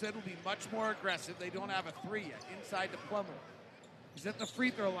Jensen said will be much more aggressive. They don't have a 3 yet. Inside to Plumlee. He's at the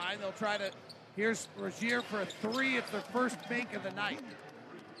free throw line. They'll try to. Here's Rozier for a 3. It's their first make of the night. And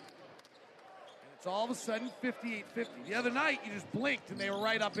it's all of a sudden 58-50. The other night, you just blinked and they were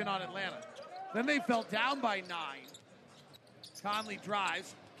right up in on Atlanta. Then they fell down by 9. Conley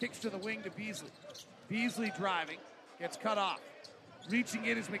drives, kicks to the wing to Beasley. Beasley driving, gets cut off. Reaching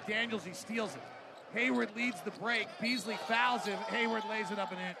in is McDaniels. He steals it. Hayward leads the break. Beasley fouls him. Hayward lays it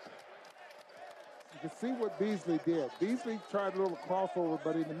up and in. You can see what Beasley did. Beasley tried a little crossover,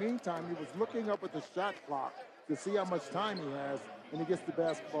 but in the meantime, he was looking up at the shot clock to see how much time he has, and he gets the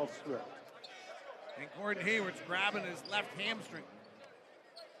basketball stripped. And Gordon Hayward's grabbing his left hamstring.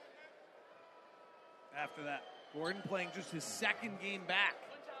 After that, Gordon playing just his second game back.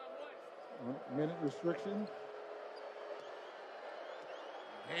 1 minute restriction.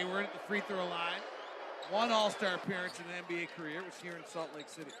 Hayward at the free throw line. 1 All-Star appearance in an NBA career was here in Salt Lake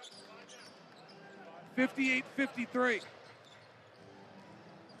City. 58-53.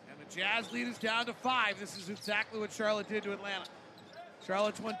 And the Jazz lead is down to 5. This is exactly what Charlotte did to Atlanta.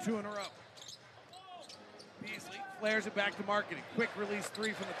 Charlotte's won 2 in a row. Beasley flares it back to Markkanen. Quick release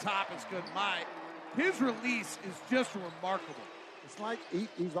 3 from the top is good. His release is just remarkable. It's like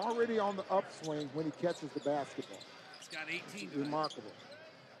he's already on the upswing when he catches the basketball. He's got 18. Remarkable.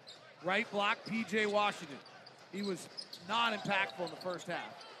 Right block, P.J. Washington. He was non-impactful in the first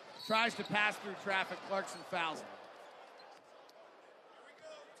half. Tries to pass through traffic. Clarkson fouls him.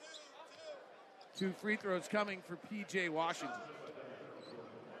 2 free throws coming for P.J. Washington.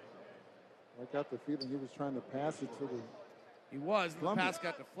 I got the feeling he was trying to pass it to the... He was. The pass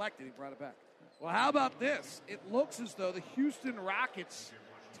got deflected. He brought it back. Well, how about this? It looks as though the Houston Rockets'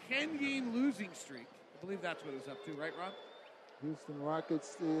 10-game losing streak, I believe that's what it was up to, right, Ron? Houston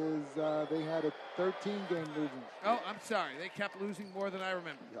Rockets they had a 13-game losing streak. Oh, I'm sorry. They kept losing more than I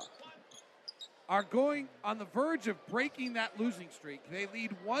remember. Yeah. Are going on the verge of breaking that losing streak. They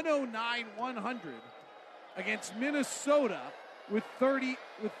lead 109-100 against Minnesota with 40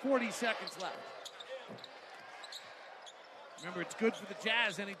 seconds left. Remember, it's good for the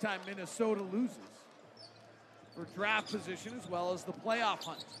Jazz anytime Minnesota loses for draft position as well as the playoff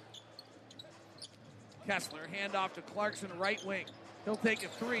hunt. Kessler, handoff to Clarkson, right wing. He'll take a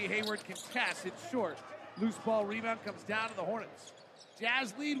three. Hayward contests. It's short. Loose ball rebound comes down to the Hornets.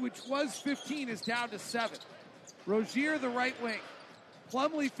 Jazz lead, which was 15, is down to 7. Rozier, the right wing.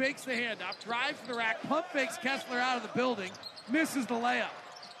 Plumlee fakes the handoff, drives to the rack, pump fakes Kessler out of the building, misses the layup.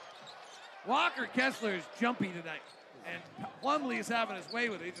 Walker Kessler is jumpy tonight, and Plumlee is having his way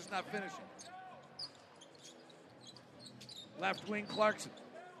with it. He's just not finishing. Left wing Clarkson.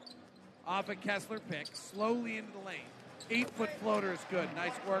 Off a Kessler pick, slowly into the lane. 8-foot floater is good.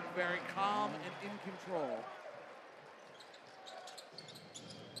 Nice work, very calm and in control.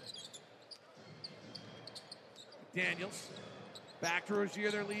 Daniels, back to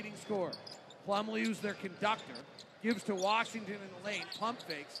Rozier, their leading scorer. Plumlee, who's their conductor, gives to Washington in the lane, pump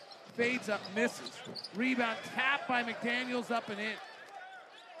fakes, fades up, misses. Rebound tapped by McDaniels, up and in.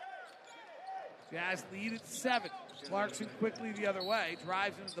 Jazz lead at 7. Clarkson quickly the other way,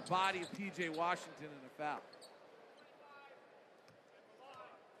 drives into the body of P.J. Washington in a foul.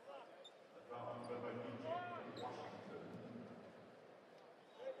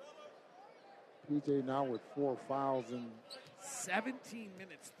 P.J. now with 4 fouls in 17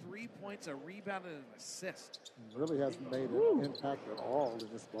 minutes, 3 points, a rebound, and an assist. He really hasn't made an impact at all in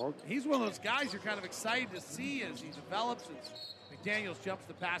this ballgame. He's one of those guys you're kind of excited to see as he develops. As McDaniels jumps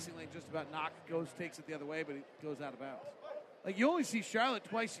the passing lane, just about takes it the other way, but it goes out of bounds. Like, you only see Charlotte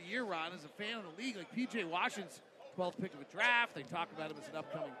twice a year, Ron, as a fan of the league. Like, P.J. Washington's 12th pick of a draft. They talk about him as an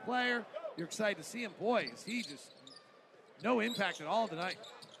upcoming player. You're excited to see him. Boy, is he just no impact at all tonight.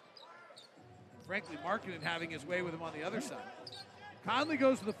 Frankly, Markkanen having his way with him on the other side. Conley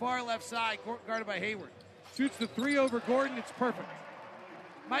goes to the far left side, guarded by Hayward. Shoots the three over Gordon. It's perfect.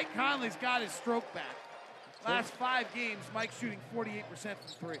 Mike Conley's got his stroke back. Last 5 games, Mike's shooting 48% from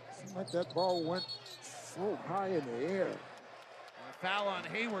three. Seemed like that ball went so high in the air. And a foul on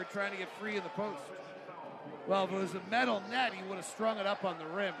Hayward trying to get free in the post. Well, if it was a metal net, he would have strung it up on the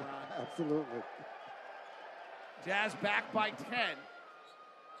rim, Ron. Absolutely. Jazz back by 10.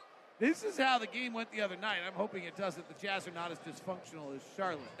 This is how the game went the other night. I'm hoping it doesn't. The Jazz are not as dysfunctional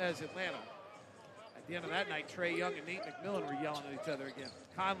as Atlanta. At the end of that night, Trae Young and Nate McMillan were yelling at each other again.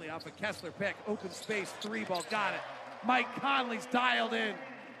 Conley off a Kessler pick. Open space, 3-ball, got it. Mike Conley's dialed in.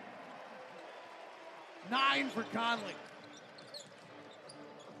 9 for Conley.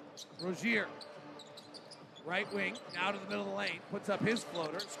 Rozier, right wing, now to the middle of the lane. Puts up his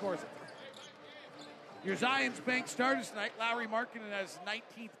floater, scores it. Your Zions Bank starters tonight. Lauri Markkanen has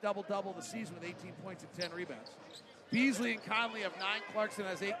 19th double-double of the season with 18 points and 10 rebounds. Beasley and Conley have 9. Clarkson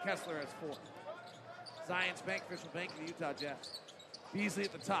has 8. Kessler has 4. Zions Bank, official bank of the Utah Jazz. Beasley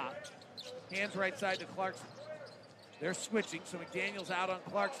at the top. Hands right side to Clarkson. They're switching, so McDaniels out on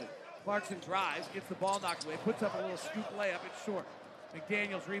Clarkson. Clarkson drives, gets the ball knocked away, puts up a little scoop layup. It's short.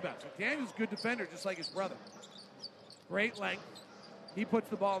 McDaniels rebounds. McDaniels, good defender, just like his brother. Great length. He puts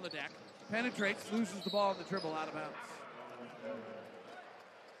the ball on the deck. Penetrates, loses the ball on the dribble, out of bounds.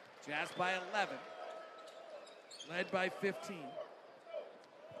 Jazz by 11. Led by 15.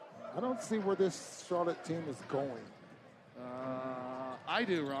 I don't see where this Charlotte team is going. I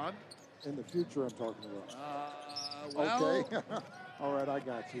do, Ron. In the future, I'm talking about. Well, okay. All right, I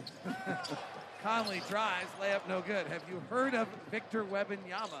got you. Conley drives, layup no good. Have you heard of Victor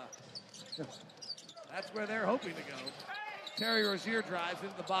Wembanyama? That's where they're hoping to go. Terry Rozier drives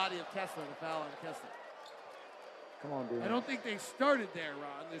into the body of Kessler, the foul on Kessler. Come on, dude. I don't think they started there,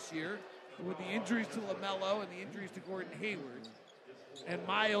 Ron, this year. With the injuries to LaMelo and the injuries to Gordon Hayward and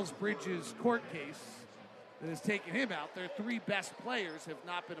Miles Bridges' court case that has taken him out, their 3 best players have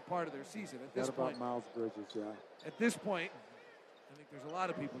not been a part of their season. At this point, Miles Bridges, yeah. At this point, I think there's a lot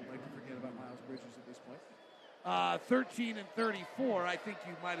of people who like to forget about Miles Bridges at this point. 13 and 34, I think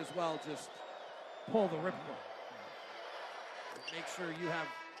you might as well just pull the ripcord. Make sure you have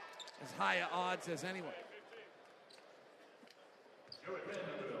as high odds as anyone.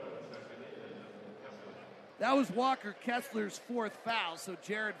 That was Walker Kessler's 4th foul, so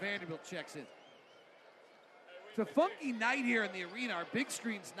Jared Vanderbilt checks in. It's a funky night here in the arena. Our big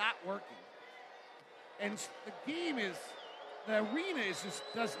screen's not working. And the arena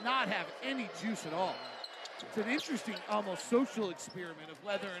does not have any juice at all. It's an interesting, almost social experiment of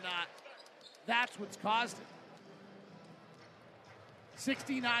whether or not that's what's caused it.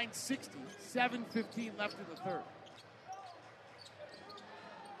 69-60, 7:15 left in the third.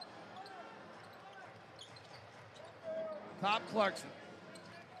 Top Clarkson.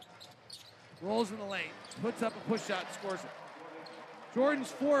 Rolls in the lane, puts up a push shot, scores it.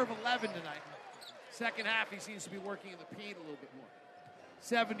 Jordan's 4 of 11 tonight. Second half, he seems to be working in the paint a little bit more.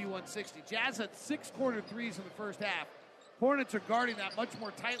 71-60. Jazz had 6 corner threes in the first half. Hornets are guarding that much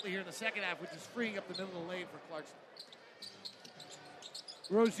more tightly here in the second half, which is freeing up the middle of the lane for Clarkson.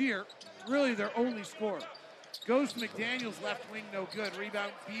 Rozier, really their only scorer. Goes to McDaniels, left wing, no good.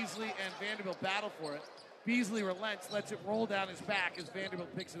 Rebound, Beasley and Vanderbilt battle for it. Beasley relents, lets it roll down his back as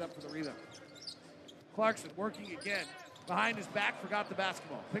Vanderbilt picks it up for the rebound. Clarkson working again. Behind his back, forgot the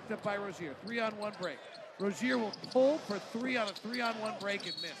basketball. Picked up by Rozier. 3-on-1 break. Rozier will pull for 3 on a 3-on-1 break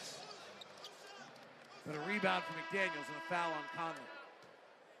and miss. But a rebound from McDaniels and a foul on Conley.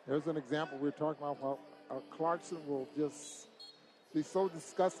 There's an example we were talking about how Clarkson will just be so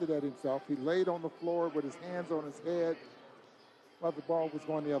disgusted at himself. He laid on the floor with his hands on his head while the ball was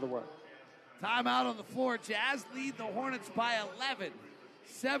going the other way. Timeout on the floor. Jazz lead the Hornets by 11.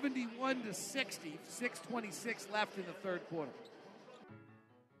 71-60. 6:26 left in the third quarter.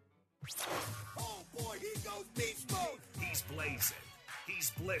 Oh boy, he goes beast mode. He's blazing.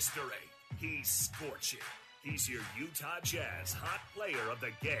 He's blistering. He's scorching. He's your Utah Jazz hot player of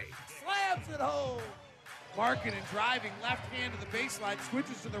the game. Slams it home. Markkanen driving left hand to the baseline,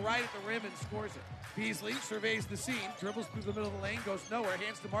 switches to the right at the rim and scores it. Beasley surveys the scene, dribbles through the middle of the lane, goes nowhere,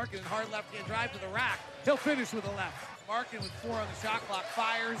 hands to Markkanen, hard left hand drive to the rack. He'll finish with a left. Markkanen with 4 on the shot clock,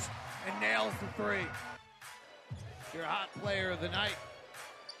 fires and nails the 3. Your hot player of the night.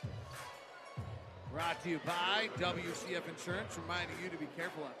 Brought to you by WCF Insurance, reminding you to be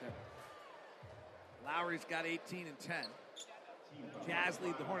careful out there. Lowry's got 18 and 10. Jazz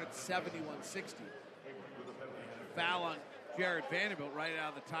lead the Hornets 71-60. Foul on Jared Vanderbilt right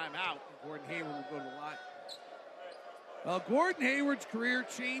out of the timeout. Gordon Hayward will go to the line. Well, Gordon Hayward's career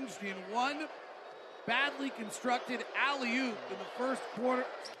changed in one badly constructed alley-oop in the first quarter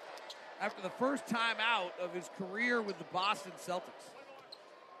after the first time out of his career with the Boston Celtics.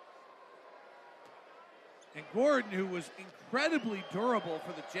 And Gordon, who was incredibly durable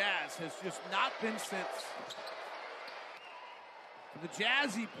for the Jazz, has just not been since. For the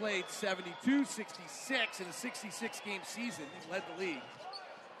Jazz, he played 72, 66 in a 66-game season. He led the league.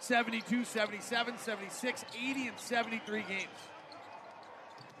 72, 77, 76, 80, and 73 games.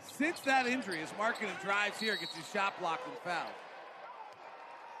 Since that injury, as Markkanen drives here, gets his shot blocked and fouled.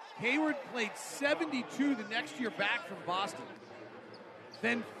 Hayward played 72 the next year back from Boston.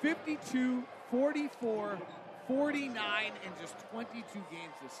 Then 52, 44, 49 in just 22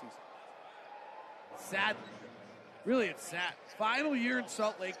 games this season. Sadly. Really, it's sad. Final year in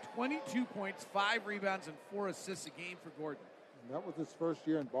Salt Lake, 22 points, 5 rebounds, and 4 assists a game for Gordon. And that was his first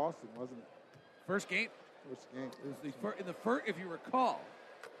year in Boston, wasn't it? First game? First game. It was if you recall,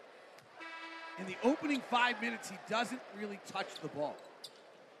 in the opening 5 minutes, he doesn't really touch the ball.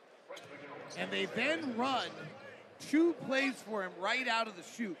 And they then run 2 plays for him right out of the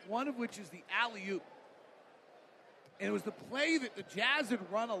chute, one of which is the alley-oop. And it was the play that the Jazz had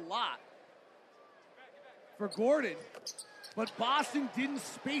run a lot for Gordon, but Boston didn't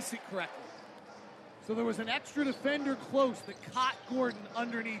space it correctly. So there was an extra defender close that caught Gordon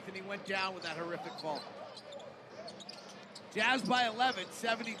underneath, and he went down with that horrific fall. Jazz by 11,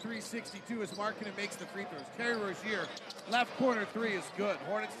 73-62 as Markkanen makes the free throws. Terry Rozier, left corner 3 is good.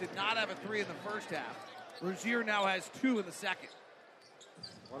 Hornets did not have a 3 in the first half. Rozier now has 2 in the second.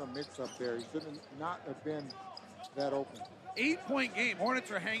 What a mix-up there. He should not have been that open. 8-point game.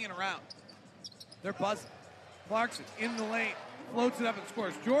 Hornets are hanging around. They're buzzing. Clarkson in the lane, floats it up and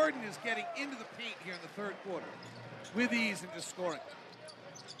scores. Jordan is getting into the paint here in the third quarter with ease and just scoring.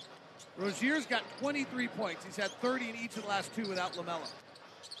 Rozier's got 23 points. He's had 30 in each of the last 2 without LaMelo.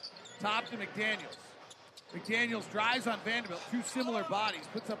 Top to McDaniels. McDaniels drives on Vanderbilt, 2 similar bodies,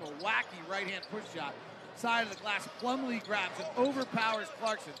 puts up a wacky right-hand push shot. Side of the glass, Plumlee grabs and overpowers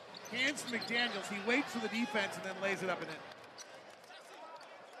Clarkson. Hands to McDaniels. He waits for the defense and then lays it up and in.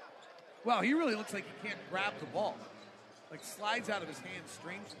 Wow, he really looks like he can't grab the ball. Like slides out of his hands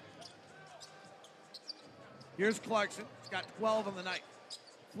strangely. Here's Clarkson. He's got 12 on the night.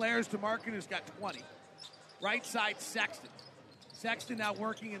 Flares to Markkanen, who's got 20. Right side, Sexton. Sexton now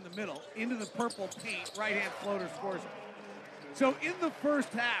working in the middle. Into the purple paint. Right-hand floater scores it. So in the first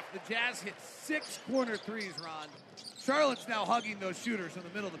half, the Jazz hit 6 corner threes, Ron. Charlotte's now hugging those shooters in the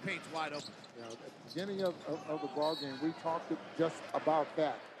middle of the paint's wide open. Yeah, at the beginning of the ball game, we talked just about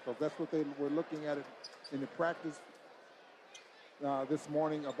that. So that's what they were looking at it in the practice this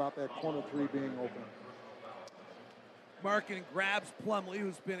morning about that corner 3 being open. Markkanen grabs Plumlee,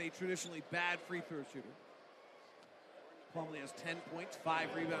 who's been a traditionally bad free throw shooter. Plumlee has 10 points,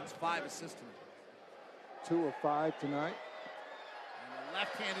 5 rebounds, 5 assists tonight. 2 of 5 tonight. And a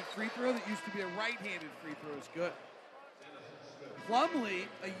left-handed free throw that used to be a right-handed free throw is good. Plumlee,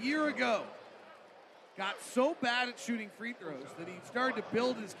 a year ago, got so bad at shooting free throws that he started to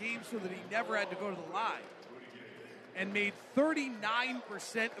build his game so that he never had to go to the line. and made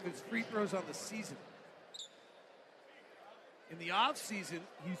 39% of his free throws on the season. In the offseason,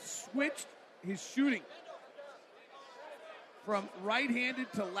 he switched his shooting from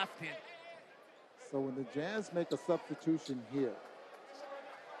right-handed to left-handed. So when the Jazz make a substitution here,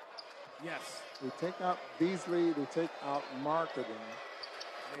 yes, they take out Beasley, they take out Marketing.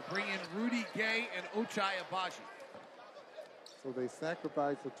 They bring in Rudy Gay and Ochai Agbaji. So they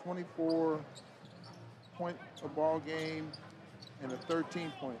sacrifice a 24-point ball game and a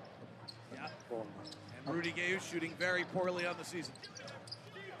 13-point ball game. And Rudy Gay is shooting very poorly on the season.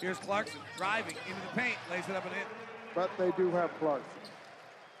 Here's Clarkson driving into the paint, lays it up and in. But they do have Clarkson.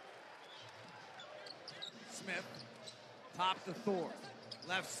 Smith, top to Thor.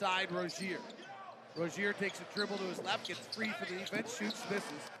 Left side, Rozier. Rozier takes a dribble to his left, gets free for the defense, shoots,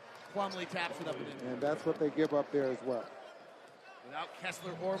 misses. Plumlee taps it up and in. And that's what they give up there as well. Without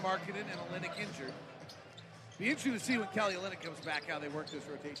Kessler or Markkanen and Olynyk injured. Be interesting to see when Kelly Olynyk comes back how they work this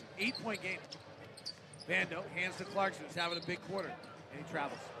rotation. 8-point game. Vando hands to Clarkson, who's having a big quarter, and he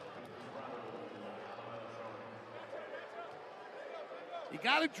travels. You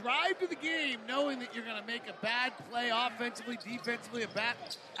got to drive to the game knowing that you're going to make a bad play offensively, defensively, a bad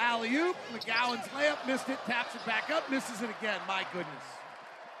alley-oop. McGowan's layup, missed it, taps it back up, misses it again. My goodness.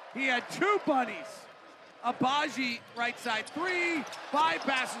 He had two bunnies. Agbaji, right side three,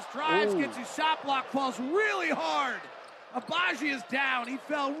 bypasses, drives, gets his shot block, falls really hard. Agbaji is down. He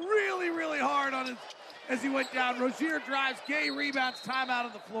fell really, really hard on his as he went down. Rozier drives, Gay rebounds, timeout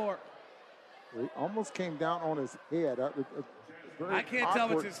on the floor. He almost came down on his head. I can't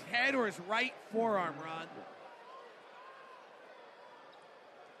tell if it's his head or his right forearm, Ron.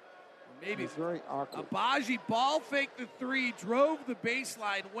 Maybe it's very awkward. Agbaji ball faked the three, drove the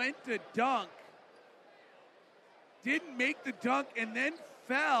baseline, went to dunk, didn't make the dunk, and then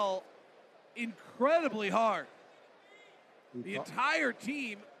fell incredibly hard. The entire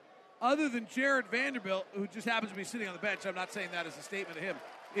team, other than Jared Vanderbilt, who just happens to be sitting on the bench, I'm not saying that as a statement of him,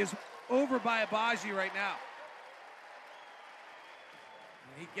 is over by Agbaji right now.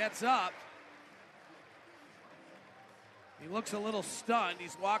 He gets up. He looks a little stunned.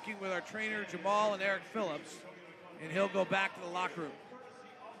 He's walking with our trainer, Jamal and Eric Phillips, and he'll go back to the locker room.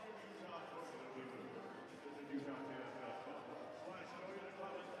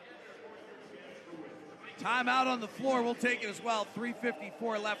 Timeout on the floor. We'll take it as well.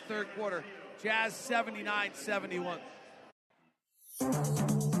 3:54 left, third quarter. Jazz 79-71.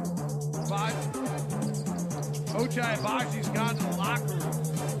 Ochai Agbaji's gone to the locker room.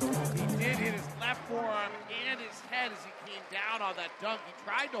 He did hit his left forearm and his head as he came down on that dunk. He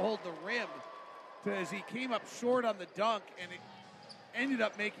tried to hold the rim as he came up short on the dunk, and it ended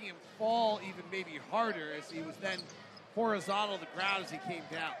up making him fall even maybe harder as he was then horizontal to the ground as he came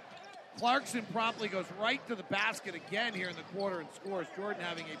down. Clarkson promptly goes right to the basket again here in the quarter and scores. Jordan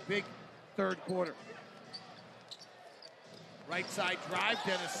having a big third quarter. Right side drive,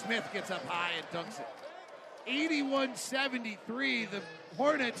 Dennis Smith gets up high and dunks it. 81-73, the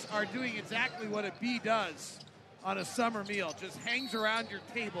Hornets are doing exactly what a bee does on a summer meal. Just hangs around your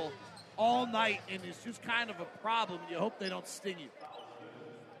table all night and is just kind of a problem. You hope they don't sting you.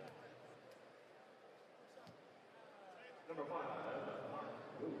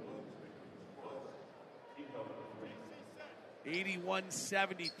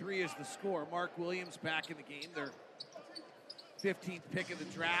 (81-73) is the score. Mark Williams back in the game. Their 15th pick of the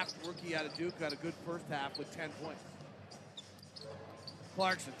draft, rookie out of Duke, got a good first half with 10 points.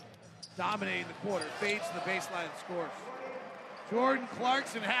 Clarkson dominating the quarter, fades to the baseline and scores. Jordan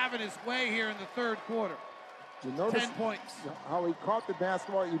Clarkson having his way here in the third quarter. You notice 10 points. How he caught the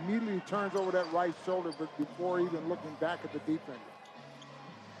basketball, he immediately turns over that right shoulder, but before even looking back at the defender.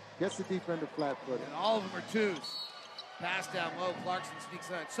 Gets the defender flat-footed. And all of them are twos. Pass down low, Clarkson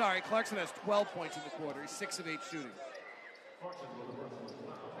sneaks in. Sorry, Clarkson has 12 points in the quarter. He's 6 of 8 shooting.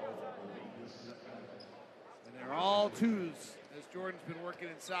 And they're all twos as Jordan's been working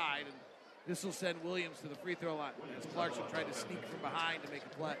inside, and this will send Williams to the free throw line as Clarkson tried to sneak from behind to make a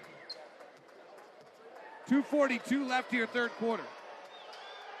play. 2:42 left here, third quarter.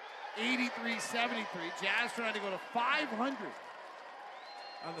 83-73. Jazz trying to go to 500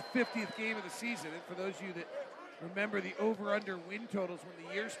 on the 50th game of the season. And for those of you that remember the over-under win totals when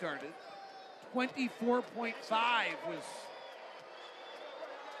the year started, 24.5 was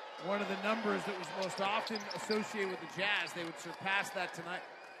one of the numbers that was most often associated with the Jazz. They would surpass that tonight.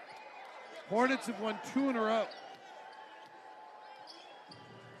 Hornets have won 2 in a row.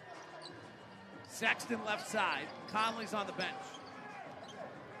 Sexton left side. Conley's on the bench.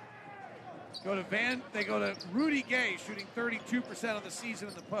 They go to Rudy Gay, shooting 32% of the season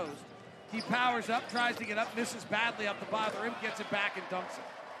in the post. He powers up, tries to get up, misses badly up the bottom of the rim, gets it back and dunks it.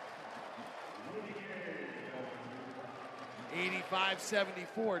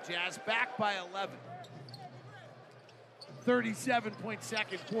 85-74. Jazz back by 11. 37-point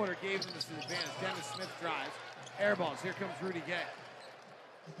second quarter gave them this advantage. Dennis Smith drives. Air balls. Here comes Rudy Gay.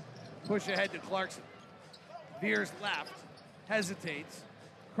 Push ahead to Clarkson. Veers left. Hesitates.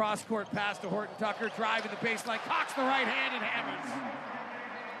 Cross-court pass to Horton Tucker. Driving the baseline. Cocks the right hand and hammers.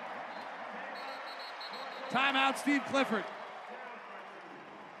 Timeout, Steve Clifford.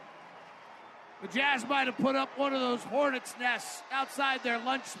 The Jazz might have put up one of those Hornets' nests outside their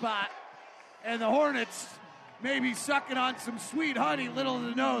lunch spot, and the Hornets may be sucking on some sweet honey, little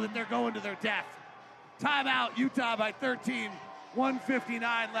to know that they're going to their death. Timeout, Utah by 13,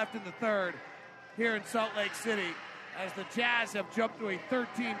 1:59 left in the third here in Salt Lake City as the Jazz have jumped to a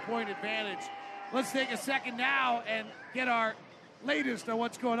 13-point advantage. Let's take a second now and get our latest on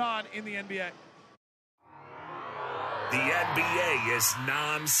what's going on in the NBA. The NBA is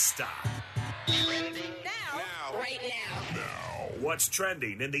non-stop. Right now. What's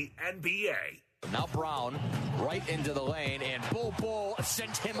trending in the NBA? Now Brown right into the lane, and Bull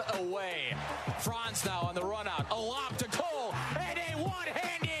sent him away. Franz now on the run out. A lob to Cole, and a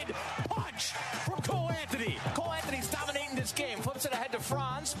one-handed punch from Cole Anthony. Cole Anthony's dominating this game. Flips it ahead to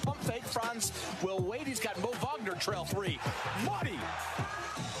Franz. Pump fake. Franz will wait. He's got Mo Wagner trail three. Money.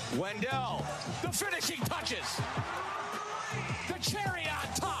 Wendell. The finishing touches. The cherry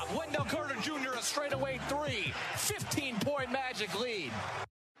on top. Wendell Carter Jr. a straightaway three. 15-point Magic lead.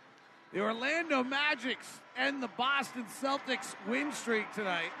 The Orlando Magics end the Boston Celtics win streak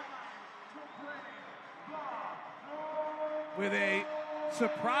tonight with a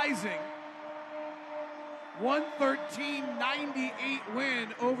surprising 113-98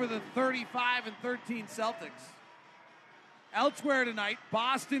 win over the 35-13 Celtics. Elsewhere tonight,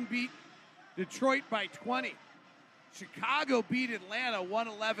 Boston beat Detroit by 20. Chicago beat Atlanta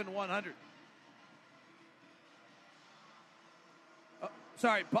 111-100.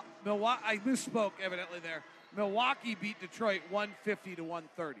 Milwaukee. I misspoke evidently there. Milwaukee beat Detroit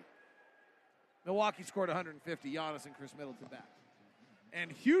 150-130. Milwaukee scored 150. Giannis and Chris Middleton back.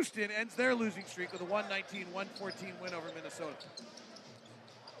 And Houston ends their losing streak with a 119-114 win over Minnesota.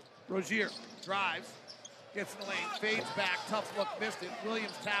 Rozier drives, gets in the lane, fades back, tough look, missed it.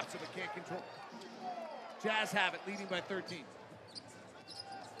 Williams taps it but can't control. Jazz have it, leading by 13.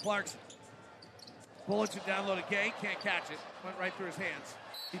 Clarkson. Bullets it down low to Gay, can't catch it. Went right through his hands.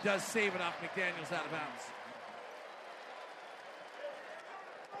 He does save it off McDaniels out of bounds.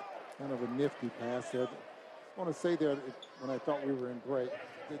 Kind of a nifty pass there. I want to say there, when I thought we were in break,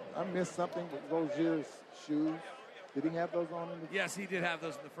 did I miss something with Rozier's shoes? Did he have those on? Yes, he did have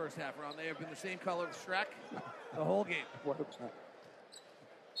those in the first half round. They have been the same color as Shrek the whole game. What a pass.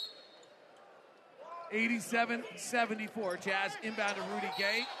 87-74. Jazz inbound to Rudy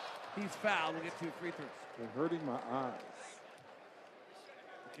Gay. He's fouled. We'll get 2 free throws. They're hurting my eyes.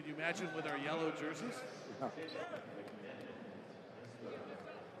 Can you imagine with our yellow jerseys? Yeah.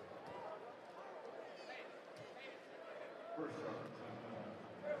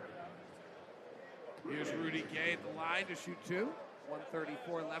 Here's Rudy Gay at the line to shoot 2.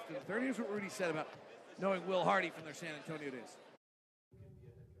 1:34 left in the third. Here's what Rudy said about knowing Will Hardy from their San Antonio days.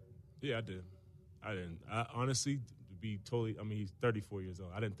 Yeah, I did. I didn't. I honestly, to be totally, I mean, he's 34 years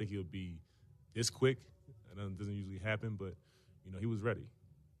old. I didn't think he would be this quick. It doesn't usually happen, but, you know, he was ready.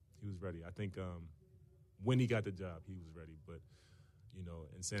 He was ready. I think when he got the job, he was ready. But, you know,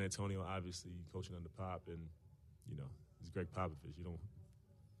 in San Antonio, obviously, coaching under Pop, and, you know, he's Greg Popovich.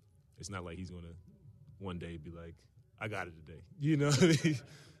 It's not like he's going to one day be like, I got it today. You know what I mean?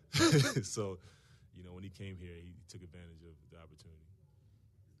 So, you know, when he came here, he took advantage of the opportunity.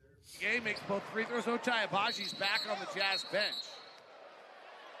 Gay makes both free throws. Ochai Abaji's back on the Jazz bench.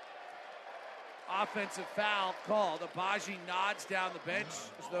 Offensive foul called. Abaji nods down the bench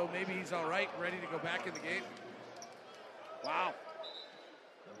as though maybe he's all right, ready to go back in the game. Wow.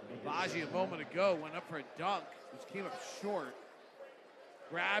 Abaji a moment ago went up for a dunk, which came up short.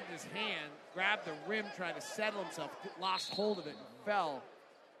 Grabbed his hand, grabbed the rim, trying to settle himself, lost hold of it, and fell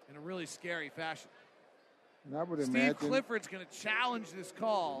in a really scary fashion. And I would Steve imagine Clifford's going to challenge this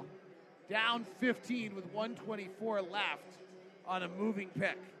call, down 15 with 1:24 left on a moving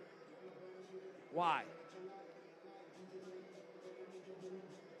pick. Why?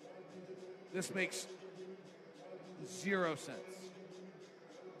 This makes 0 sense.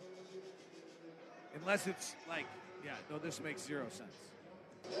 Unless it's like, this makes 0 sense.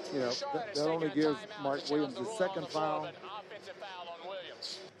 You know, that only gives Mark Williams the second foul.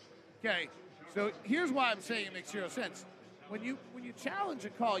 Okay, so here's why I'm saying it makes 0 sense. when you challenge a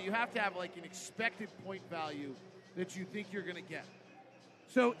call, you have to have like an expected point value that you think you're going to get.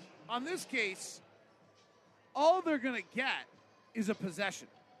 So on this case, all they're going to get is a possession.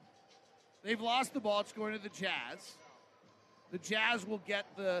 They've lost the ball. It's going to the Jazz. The Jazz will get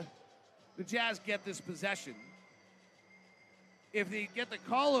the Jazz get this possession. If they get the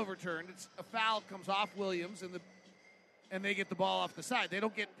call overturned, it's a foul comes off Williams and they get the ball off the side. They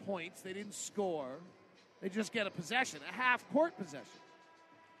don't get points. They didn't score. They just get a possession, a half-court possession.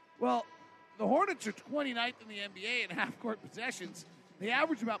 Well, the Hornets are 29th in the NBA in half-court possessions. They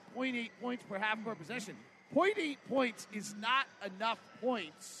average about 0.8 points per half-court possession. 0.8 points is not enough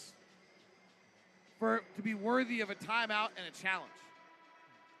points to be worthy of a timeout and a challenge.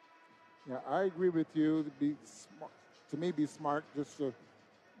 Yeah, I agree with you. To me, be smart just to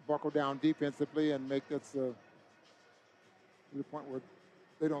buckle down defensively and make this to the point where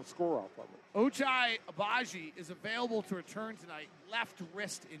they don't score off of it. Ochai Agbaji is available to return tonight, left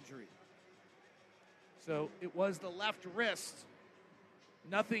wrist injury. So it was the left wrist,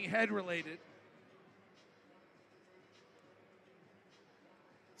 nothing head-related.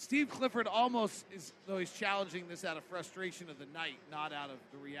 Steve Clifford almost is, though he's challenging this out of frustration of the night, not out of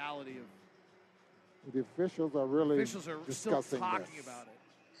the reality of. The officials are really still discussing talking this. about it,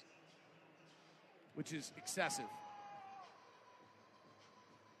 which is excessive.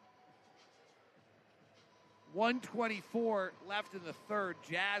 1:24 left in the third.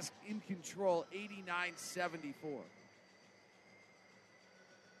 Jazz in control, 89-74.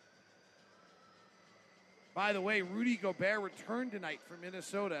 By the way, Rudy Gobert returned tonight for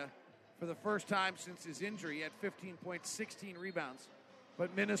Minnesota for the first time since his injury. He had 15 points, 16 rebounds.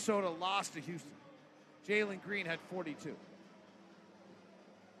 But Minnesota lost to Houston. Jalen Green had 42.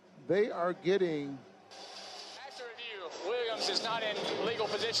 They are getting... After review, Williams is not in legal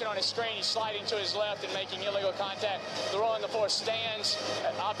position on his screen. He's sliding to his left and making illegal contact. The row on the floor stands.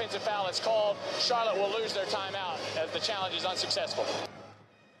 An offensive foul is called. Charlotte will lose their timeout as the challenge is unsuccessful.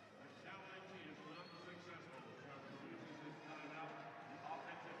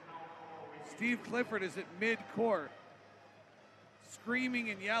 Steve Clifford is at mid-court, screaming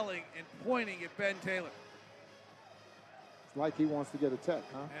and yelling and pointing at Ben Taylor. It's like he wants to get a tech,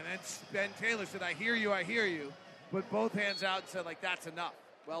 huh? And then Ben Taylor said, I hear you, put both hands out and said, like, that's enough.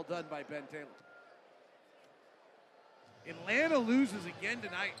 Well done by Ben Taylor. Atlanta loses again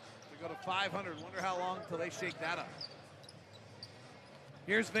tonight to go to 500. Wonder how long until they shake that up.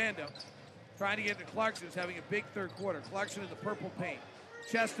 Here's Vando trying to get to Clarkson, who's having a big third quarter. Clarkson in the purple paint.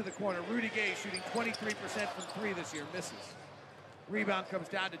 Chest to the corner. Rudy Gay shooting 23% from three this year. Misses. Rebound comes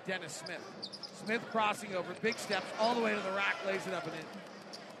down to Dennis Smith. Smith crossing over. Big steps all the way to the rack. Lays it up and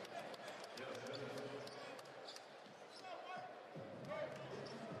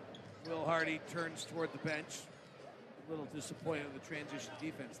in. Will Hardy turns toward the bench. A little disappointed in the transition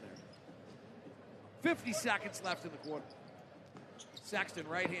defense there. 50 seconds left in the quarter. Sexton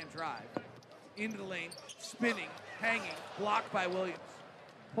right-hand drive. Into the lane. Spinning. Hanging. Blocked by Williams.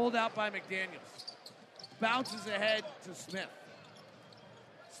 Pulled out by McDaniels. Bounces ahead to Smith.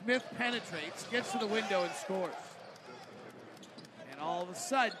 Smith penetrates, gets to the window, and scores. And all of a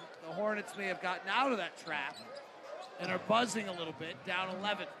sudden, the Hornets may have gotten out of that trap and are buzzing a little bit, down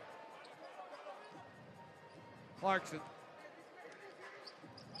 11. Clarkson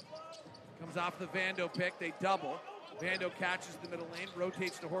comes off the Vando pick. They double. Vando catches the middle lane,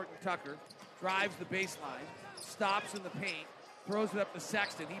 rotates to Horton Tucker, drives the baseline, stops in the paint, throws it up to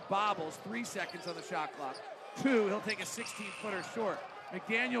Sexton. He bobbles. 3 seconds on the shot clock. 2, he'll take a 16-footer short.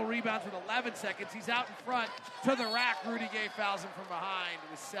 McDaniel rebounds with 11 seconds. He's out in front to the rack. Rudy Gay fouls him from behind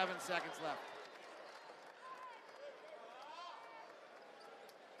with 7 seconds left.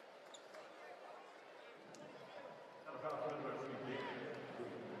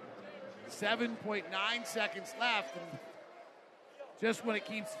 .9 seconds left. And just when it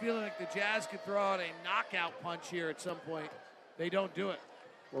keeps feeling like the Jazz could throw out a knockout punch here at some point, they don't do it.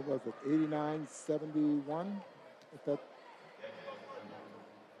 What was it, 89-71? That,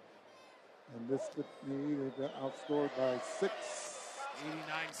 and this could be outscored by 6.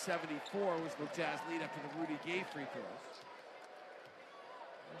 89-74 was the Jazz lead after the Rudy Gay free throws.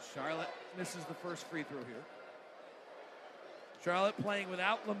 And Charlotte misses the first free throw here. Charlotte playing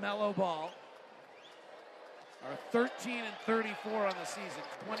without LaMelo Ball. Are 13-34 on the season.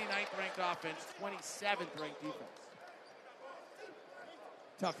 29th ranked offense, 27th ranked defense.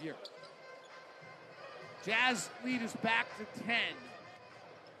 Tough year. Jazz lead is back to 10.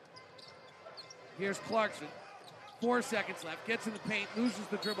 Here's Clarkson. 4 seconds left. Gets in the paint. Loses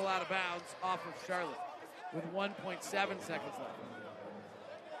the dribble out of bounds off of Charlotte with 1.7 seconds left.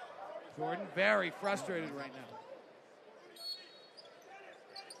 Jordan very frustrated right now.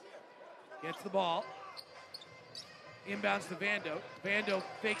 Gets the ball. Inbounds to Vando. Vando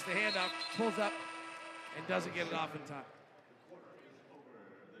fakes the handoff, pulls up, and doesn't get it off in time.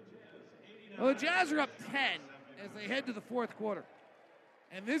 Well, the Jazz are up 10 as they head to the fourth quarter.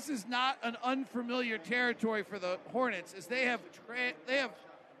 And this is not an unfamiliar territory for the Hornets, as they have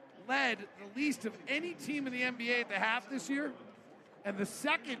led the least of any team in the NBA at the half this year, and the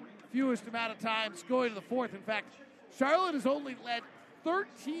second fewest amount of times going to the fourth. In fact, Charlotte has only led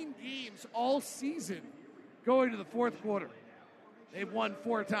 13 games all season going to the fourth quarter. They've won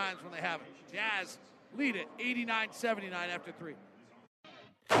 4 times when they haven't. Jazz lead it 89-79 after 3.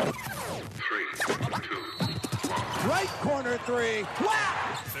 3, 2, 1. Right corner 3.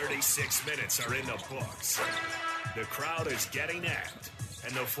 Wow! 36 minutes are in the books. The crowd is getting amped,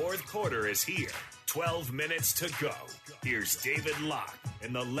 and the fourth quarter is here. 12 minutes to go. Here's David Locke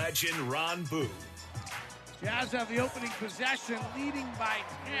and the legend Ron Boone. Jazz have the opening possession, leading by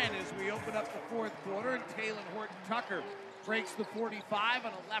 10 as we open up the fourth quarter, and Taylor Horton-Tucker breaks the 45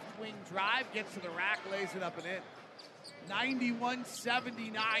 on a left wing drive, gets to the rack, lays it up and in.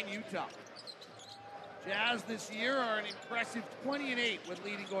 91-79 Utah. Jazz this year are an impressive 20-8 with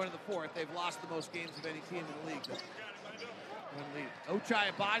leading going to the fourth. They've lost the most games of any team in the league.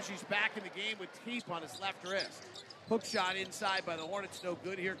 Ochai Abaji's back in the game with tape on his left wrist. Hook shot inside by the Hornets, no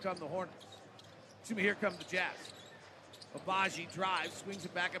good. Here come the Hornets. Here come the Jazz. Abaji drives, swings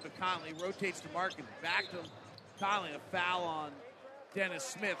it back up to Conley, rotates to Markin. Back to Conley, a foul on Dennis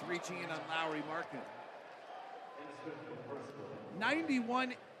Smith, reaching in on Lowry Markin.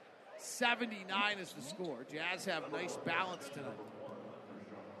 91-79 is the score. Jazz have nice balance tonight.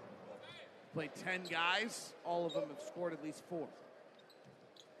 Played 10 guys. All of them have scored at least 4.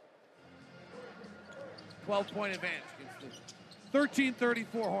 12-point advantage against the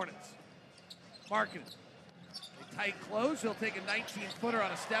 13-34 Hornets. Markin. A tight close. He'll take a 19-footer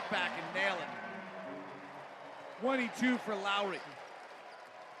on a step back and nail it. 22 for Lowry.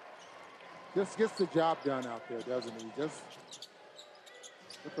 Just gets the job done out there, doesn't he? Just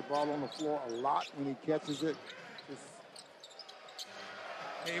put the ball on the floor a lot when he catches it.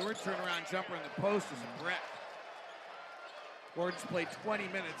 Hayward, turnaround jumper in the post is a brick. Gordon's played 20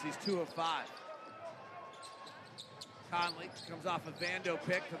 minutes. He's 2 of 5. Conley comes off a Vando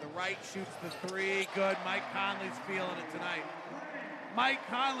pick to the right, shoots the 3. Good. Mike Conley's feeling it tonight. Mike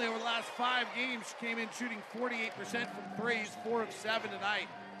Conley over the last 5 games came in shooting 48% from threes, 4 of 7 tonight.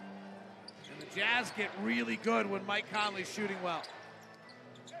 And the Jazz get really good when Mike Conley's shooting well.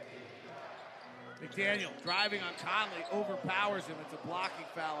 McDaniel driving on Conley, overpowers him. It's a blocking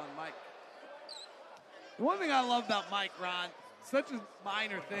foul on Mike. The one thing I love about Mike, Ron, such a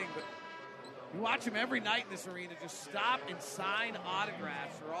minor thing, but you watch him every night in this arena just stop and sign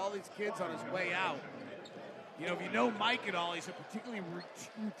autographs for all these kids on his way out. You know, if you know Mike at all, he's a particularly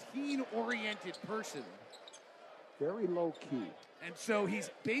routine-oriented person. Very low-key. And so he's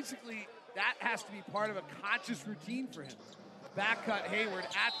basically, that has to be part of a conscious routine for him. Back cut Hayward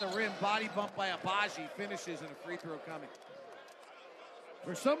at the rim, body bump by Abaji, finishes and a free throw coming.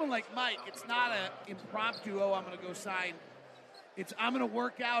 For someone like Mike, it's not an impromptu, I'm going to go sign. It's I'm going to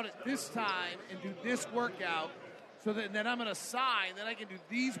work out at this time and do this workout so that then I'm going to sign, then I can do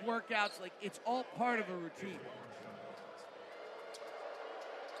these workouts. Like, it's all part of a routine.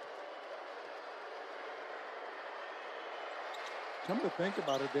 Come to think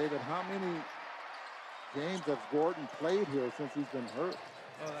about it, David, how many games has Gordon played here since he's been hurt?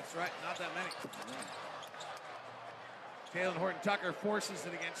 Oh, that's right. Not that many. Taylor Horton-Tucker forces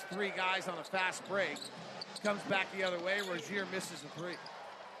it against 3 guys on a fast break. Comes back the other way. Rozier misses a 3.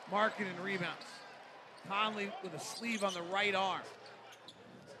 Markin and rebounds. Conley with a sleeve on the right arm.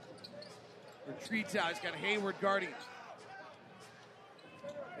 Retreats out. He's got Hayward guarding him.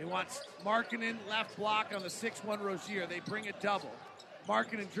 He wants Markkinen left block on the 6'1 Rozier. They bring a double.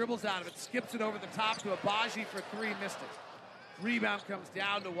 Markkinen dribbles out of it, skips it over the top to Abaji for 3, missed it. Rebound comes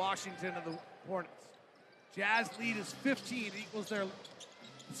down to Washington and the Hornets. Jazz lead is 15, it equals their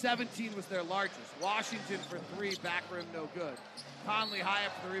 17 was their largest. Washington for 3, back rim no good. Conley high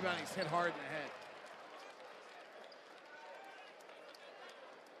up for the rebound, he's hit hard in the head.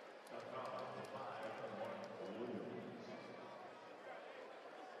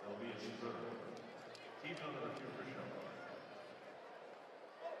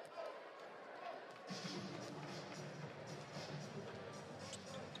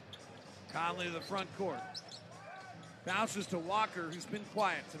 Conley to the front court. Bounces to Walker, who's been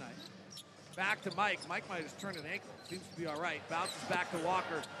quiet tonight. Back to Mike. Mike might have turned an ankle. Seems to be all right. Bounces back to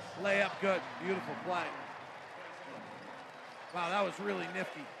Walker. Layup good. Beautiful play. Wow, that was really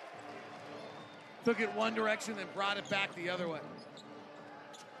nifty. Took it one direction, then brought it back the other way.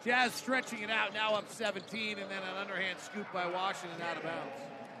 Jazz stretching it out, now up 17, and then an underhand scoop by Washington out of bounds.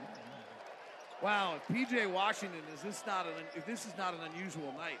 Wow, if P.J. Washington if this is not an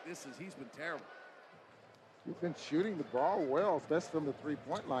unusual night, he's been terrible. He's been shooting the ball well, especially from the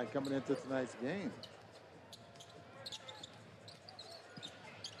three-point line coming into tonight's game.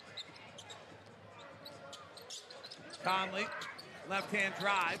 Conley, left-hand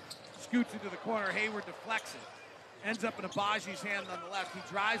drive, scoots into the corner. Hayward deflects it. Ends up in Abaji's hand on the left. He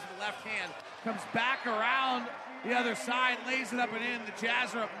drives with the left hand, comes back around the other side, lays it up and in. The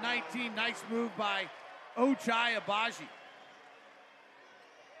Jazz are up 19. Nice move by Ochai Agbaji.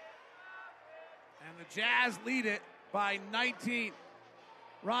 And the Jazz lead it by 19.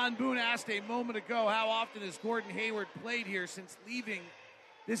 Ron Boone asked a moment ago, how often has Gordon Hayward played here since leaving?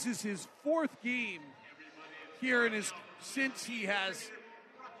 This is his fourth game here since he has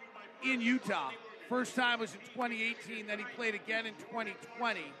in Utah. First time was in 2018, then he played again in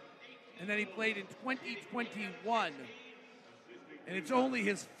 2020, and then he played in 2021. And it's only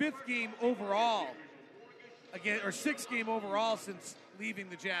his fifth game overall, or sixth game overall since leaving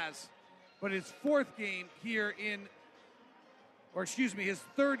the Jazz. But his fourth game here his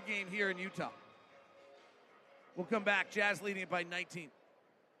third game here in Utah. We'll come back. Jazz leading it by 19.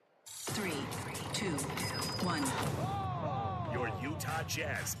 3, 2, 1. Your Utah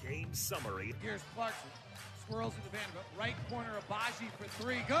Jazz game summary. Here's Clarkson. Swirls into Vanderbilt. Right corner, Agbaji for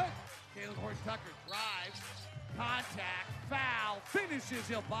three. Good. Caleb Horton-Tucker drives. Contact. Foul. Finishes.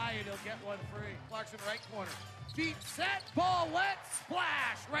 He'll buy it. He'll get one free. Clarkson, right corner. Feet set. Ball wet.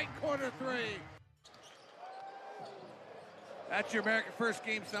 Splash. Right corner three. That's your America First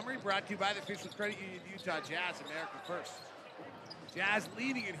game summary, brought to you by the official credit union Utah Jazz. America First. Jazz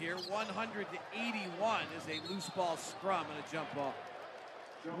leading it here, 100-81 is a loose ball scrum and a jump ball.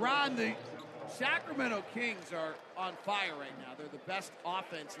 Ron, the Sacramento Kings are on fire right now. They're the best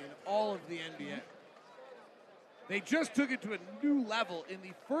offense in all of the NBA. They just took it to a new level in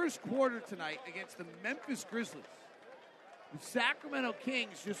the first quarter tonight against the Memphis Grizzlies. The Sacramento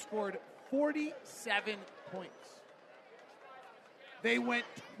Kings just scored 47 points. They went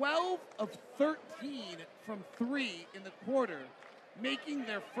 12 of 13 from three in the quarter, making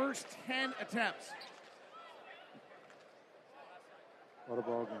their first 10 attempts. What a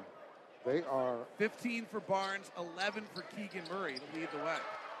ball game. They are 15 for Barnes, 11 for Keegan Murray to lead the way.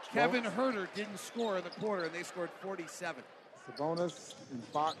 Kevin Huerter didn't score in the quarter, and they scored 47. Sabonis and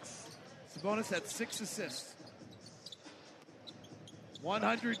Fox. Sabonis had 6 assists.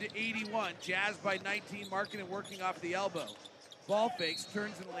 100-81. Jazz by 19. Markkanen working off the elbow. Ball fakes,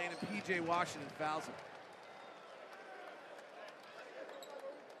 turns in the lane, and P.J. Washington fouls him.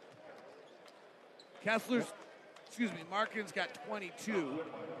 Markkanen's got 22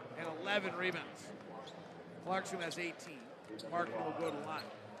 and 11 rebounds. Clarkson has 18. Markkanen will go to the line.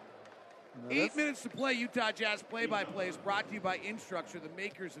 8 minutes to play. Utah Jazz play-by-play is brought to you by Instructure, the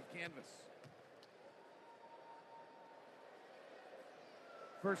makers of Canvas.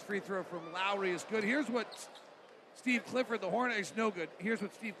 First free throw from Lowry is good. Here's what Steve Clifford, the Hornet, is no good. Here's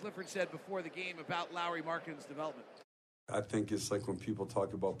what Steve Clifford said before the game about Lowry Markkanen's development. I think it's like when people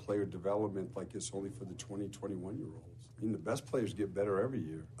talk about player development like it's only for the 20, 21-year-olds. I mean, the best players get better every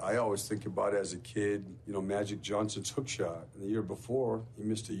year. I always think about as a kid, Magic Johnson's hook shot. And the year before, he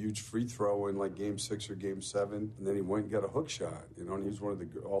missed a huge free throw in like Game 6 or Game 7, and then he went and got a hook shot, and he was one of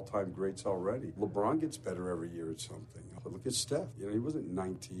the all-time greats already. LeBron gets better every year at something. Look at Steph. He wasn't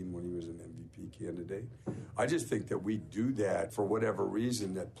 19 when he was an MVP candidate. I just think that we do that for whatever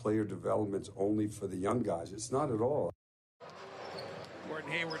reason, that player development's only for the young guys. It's not at all.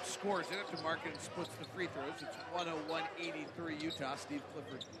 Gordon Hayward scores it after Markkanen splits the free throws. It's 101-83 Utah. Steve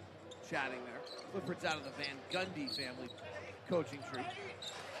Clifford chatting there. Clifford's out of the Van Gundy family coaching tree.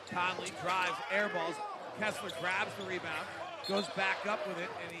 Conley drives, airballs. Kessler grabs the rebound, goes back up with it,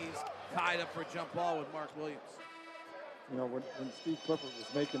 and he's tied up for a jump ball with Mark Williams. When Steve Clifford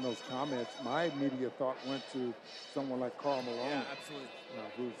was making those comments, my immediate thought went to someone like Karl Malone. Yeah,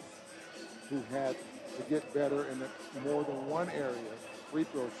 absolutely. Who had to get better in more than one area. Free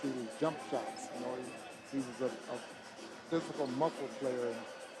throw shooting, jump shots. He was a physical muscle player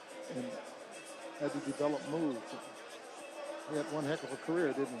and had to develop moves. He had one heck of a career,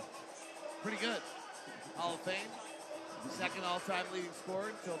 didn't he? Pretty good. Hall of Fame. Second all-time leading scorer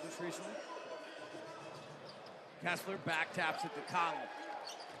until just recently. Kessler back taps it to Conley.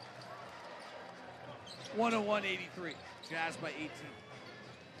 101-83. Jazz by 18.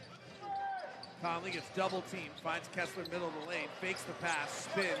 Conley gets double teamed, finds Kessler middle of the lane, fakes the pass,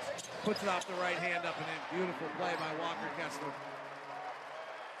 spins, puts it off the right hand up and in. Beautiful play by Walker Kessler.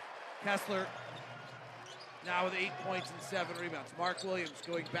 Kessler Now with 8 points and 7 rebounds. Mark Williams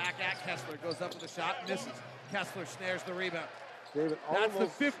going back at Kessler. Goes up with a shot, misses. Kessler snares the rebound. David, that's the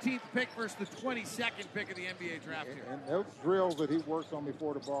 15th pick versus the 22nd pick of the NBA draft here. And those drills that he works on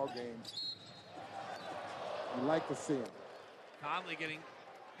before the ball game, you like to see him. Conley getting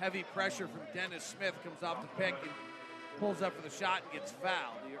heavy pressure from Dennis Smith, comes off the pick and pulls up for the shot and gets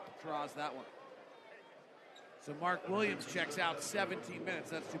fouled. He draws that one. So Mark Williams checks out 17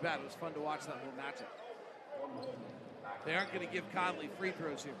 minutes. That's too bad. It was fun to watch that little matchup. They aren't going to give Conley free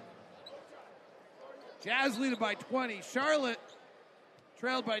throws here. Jazz lead it by 20. Charlotte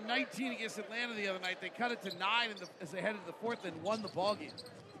trailed by 19 against Atlanta the other night. They cut it to 9 as they headed to the fourth and won the ball game.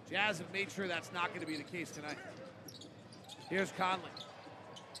 Jazz have made sure that's not going to be the case tonight. Here's Conley.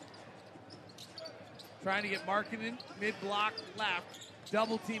 Trying to get Markkanen, mid-block left.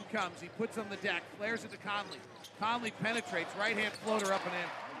 Double team comes. He puts on the deck, flares it to Conley. Conley penetrates, right-hand floater up and in.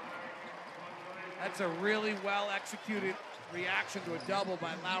 That's a really well-executed reaction to a double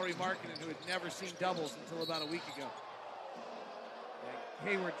by Lauri Markkanen, who had never seen doubles until about a week ago. And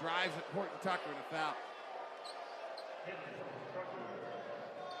Hayward drives at Horton Tucker and a foul.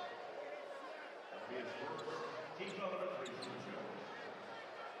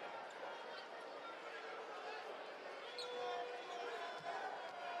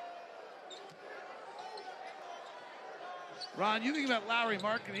 Ron, you think about Lauri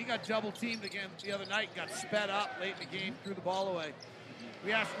Markkanen. He got double-teamed again the other night, got sped up late in the game, threw the ball away.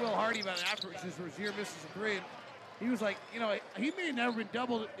 We asked Will Hardy about it afterwards as Rozier misses a three. And he was like, you know, he may have never been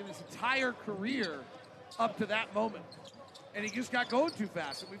doubled in his entire career up to that moment. And he just got going too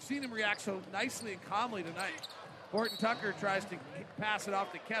fast. And we've seen him react so nicely and calmly tonight. Horton Tucker tries to pass it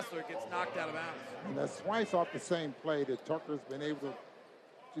off to Kessler, gets knocked out of bounds. And that's twice off the same play that Tucker's been able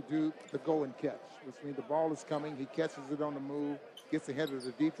to do the go and catch, which means the ball is coming, he catches it on the move, gets ahead of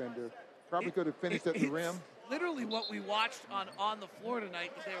the defender. Probably could have finished at the rim. Literally what we watched on the floor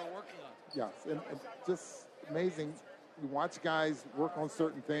tonight that they were working on. Yes, and just amazing. You watch guys work on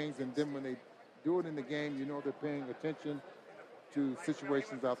certain things, and then when they do it in the game, you know they're paying attention to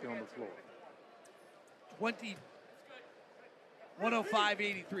situations out there on the floor.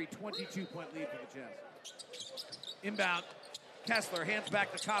 105-83, 22-point lead for the Jazz. Inbound. Kessler hands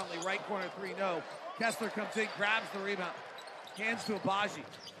back to Conley, right corner three, no. Kessler comes in, grabs the rebound, hands to Agbaji.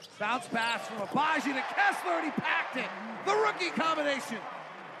 Bounce pass from Agbaji to Kessler, and he packed it. The rookie combination.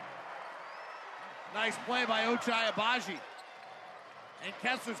 Nice play by Ochai Agbaji. And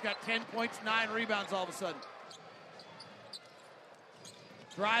Kessler's got 10 points, 9 rebounds all of a sudden.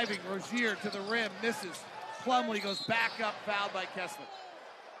 Driving, Rozier to the rim, misses. Plumlee goes back up, fouled by Kessler.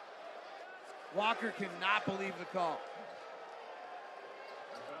 Walker cannot believe the call.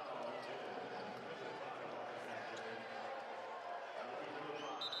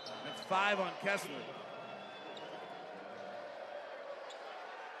 That's 5 on Kessler.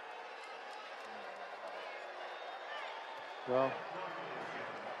 Well,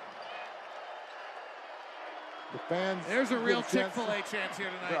 the fans. There's a real Chick-fil-A chance here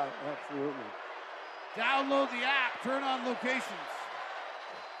tonight. Right, absolutely. Download the app, turn on locations.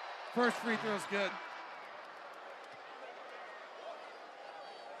 First free throw's good.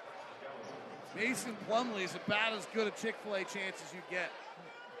 Mason Plumlee is about as good a Chick-fil-A chance as you get.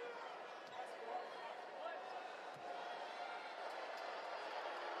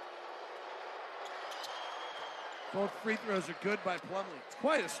 Both free throws are good by Plumlee. It's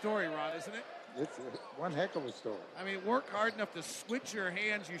quite a story, Ron, isn't it? It's one heck of a story. I mean, work hard enough to switch your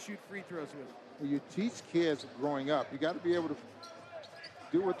hands you shoot free throws with. When you teach kids growing up, you got to be able to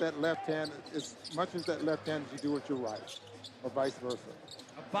do with that left hand as much as that left hand as you do with your right, or vice versa.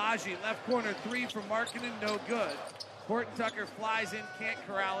 Agbaji, left corner three from Markkanen, no good. Horton Tucker flies in, can't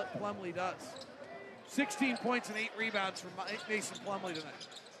corral it. Plumlee does. 16 points and 8 rebounds from Mason Plumlee tonight.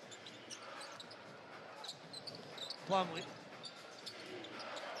 Plumlee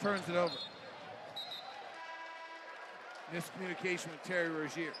turns it over. Miscommunication with Terry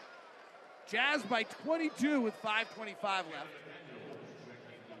Rozier. Jazz by 22 with 5:25 left.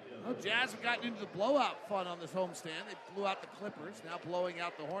 Well, Jazz have gotten into the blowout fun on this homestand. They blew out the Clippers, now blowing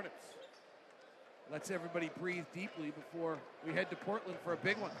out the Hornets. Lets everybody breathe deeply before we head to Portland for a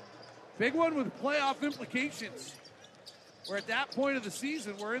big one. Big one with playoff implications. We're at that point of the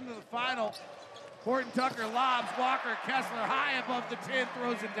season. We're into the final. Horton Tucker lobs, Walker Kessler high above the 10,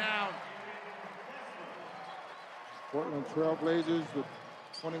 throws it down. Portland Trailblazers with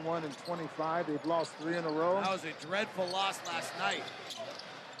 21 and 25. They've lost 3 in a row. That was a dreadful loss last night.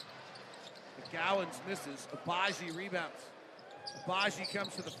 Gowans misses. Agbaji rebounds. Agbaji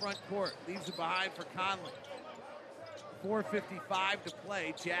comes to the front court. Leaves it behind for Conley. 4:55 to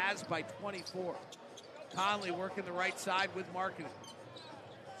play. Jazz by 24. Conley working the right side with Marketing.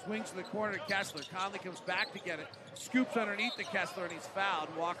 Swings to the corner to Kessler. Conley comes back to get it. Scoops underneath the Kessler, and he's fouled.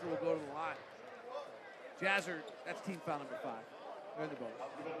 Walker will go to the line. That's team foul number 5. They're in the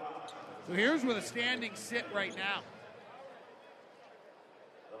bonus. So here's where the standings sit right now.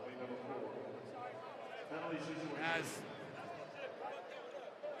 As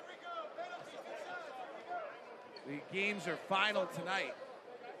the games are final tonight.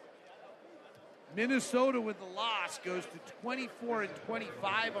 Minnesota with the loss goes to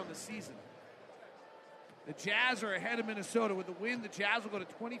 24-25 on the season. The Jazz are ahead of Minnesota. With the win, the Jazz will go to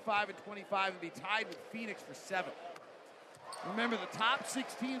 25-25 and be tied with Phoenix for 7th. Remember, the top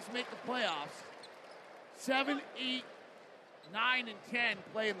 6 teams make the playoffs. 7, 8, 9, and 10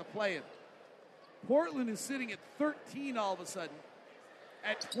 play in the play-in. Portland is sitting at 13 all of a sudden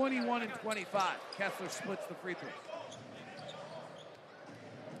at 21-25. Kessler splits the free throws.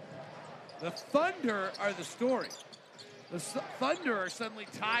 The Thunder are the story. The Thunder are suddenly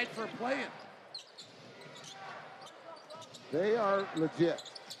tied for play-in. They are legit.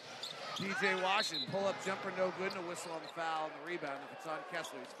 P.J. Washington, pull-up jumper, no good, and a whistle on the foul and the rebound. If it's on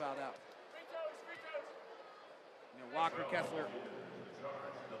Kessler, he's fouled out. Walker, Kessler.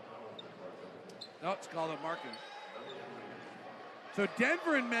 No, it's called on Marketing. So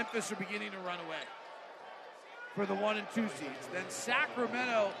Denver and Memphis are beginning to run away for the 1 and 2 seeds. Then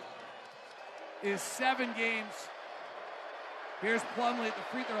Sacramento is 7 games. Here's Plumlee at the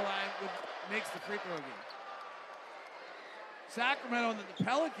free throw line, makes the free throw game. Sacramento and then the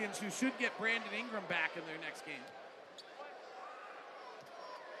Pelicans, who should get Brandon Ingram back in their next game.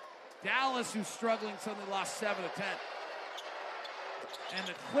 Dallas, who's struggling, suddenly lost 7 of 10. And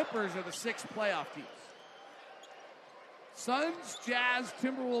the Clippers are the 6th playoff teams. Suns, Jazz,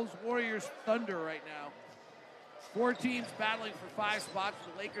 Timberwolves, Warriors, Thunder right now. 4 teams battling for 5 spots.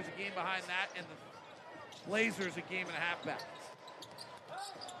 The Lakers a game behind that, and the Blazers a game and a half back.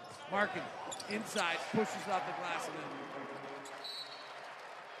 Markin inside, pushes off the glass and in.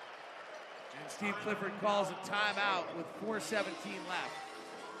 And Steve Clifford calls a timeout with 4:17 left.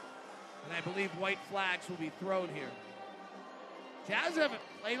 And I believe white flags will be thrown here. Jazz haven't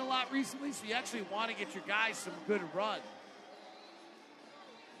played a lot recently, so you actually want to get your guys some good run.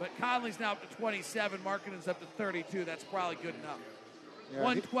 But Conley's now up to 27. Markkanen's up to 32. That's probably good enough. Yeah,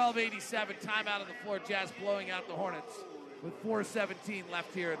 112-87, timeout on the floor. Jazz blowing out the Hornets with 4:17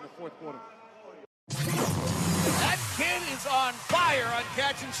 left here in the fourth quarter. That kid is on fire on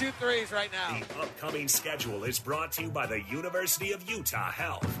catch and shoot threes right now. The upcoming schedule is brought to you by the University of Utah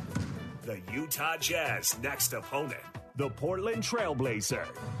Health. The Utah Jazz next opponent, the Portland Trailblazer.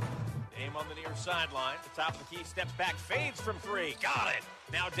 Dame on the near sideline. The top of the key, steps back, fades from 3. Got it.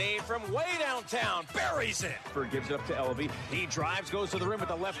 Now Dame from way downtown buries it. Bird gives it up to Elvey. He drives, goes to the rim with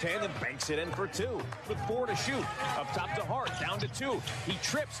the left hand, and banks it in for 2. With 4 to shoot. Up top to Hart, down to 2. He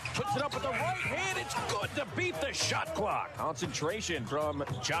trips, puts it up with the right hand. It's good to beat the shot clock. Concentration from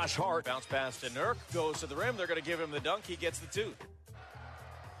Josh Hart. Bounce pass to Nurk, goes to the rim. They're going to give him the dunk. He gets the 2.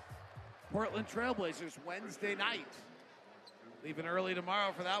 Portland Trailblazers Wednesday night. Leaving early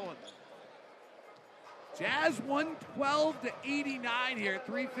tomorrow for that one. Jazz 112-89 here.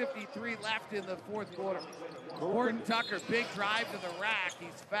 3:53 left in the fourth quarter. Horton Tucker, big drive to the rack.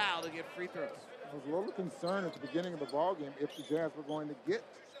 He's fouled to get free throws. I was a little concerned at the beginning of the ballgame if the Jazz were going to get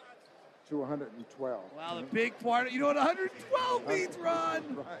to 112. Well, the big part, you know what 112 means,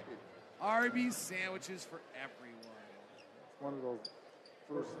 Ron? Right. Arby's sandwiches for everyone. It's one of those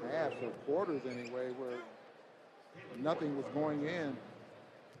first halves or quarters anyway where nothing was going in.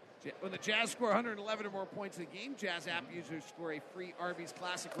 When the Jazz score 111 or more points in the game, Jazz app users score a free Arby's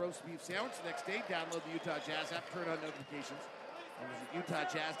Classic Roast Beef Sandwich the next day. Download the Utah Jazz app, turn on notifications, and visit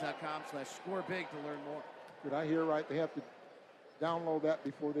utahjazz.com/scorebig to learn more. Did I hear right? They have to download that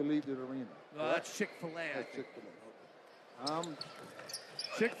before they leave the arena. No, that's Chick-fil-A. That's Chick-fil-A. Okay.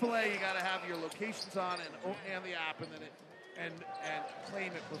 Chick-fil-A, you got to have your locations on and the app, and then and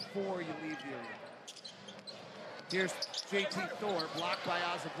claim it before you leave the arena. Here's J.T. Thor, blocked by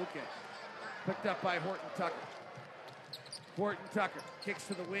Azubuike. Picked up by Horton Tucker. Horton Tucker kicks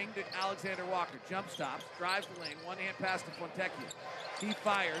to the wing to Alexander Walker. Jump stops, drives the lane, one-hand pass to Fontecchio. He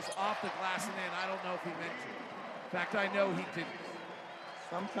fires off the glass and in. I don't know if he meant to. In fact, I know he didn't.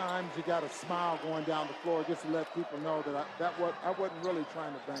 Sometimes you got to smile going down the floor just to let people know that I wasn't really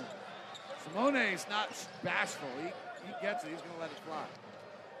trying to bang. Simone's not bashful. He gets it. He's going to let it fly.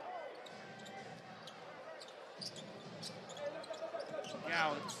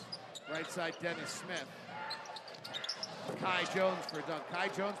 Gallants. Right side, Dennis Smith. Kai Jones for a dunk. Kai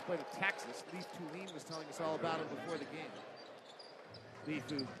Jones played at Texas. Leaf Tulane was telling us all about him before the game. Leaf,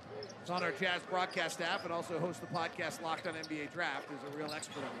 who is on our Jazz broadcast staff and also hosts the podcast Locked on NBA Draft, is a real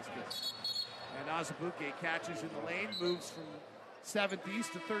expert on these kids. And Azubuike catches in the lane, moves from 7th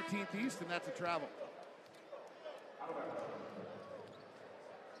East to 13th East, and that's a travel.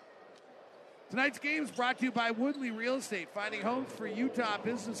 Tonight's game is brought to you by Woodley Real Estate, finding homes for Utah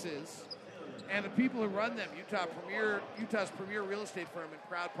businesses and the people who run them. Utah's premier real estate firm and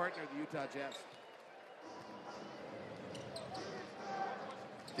proud partner of the Utah Jazz.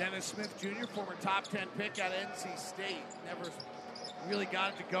 Dennis Smith Jr., former top 10 pick out of NC State, never really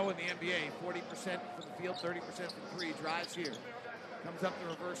got it to go in the NBA. 40% from the field, 30% from three. Drives here. Comes up the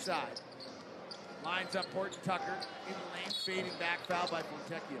reverse side. Lines up Horton Tucker in the lane, fading back, foul by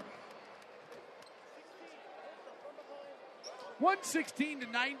Fontecchio.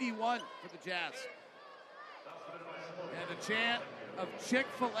 116-91 for the Jazz. And the chant of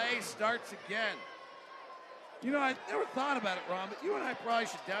Chick-fil-A starts again. You know, I never thought about it, Ron, but you and I probably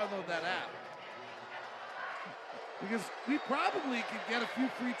should download that app. Because we probably could get a few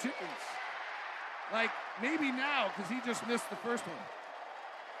free chickens. Like, maybe now, because he just missed the first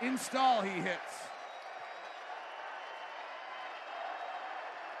one. Install, he hits.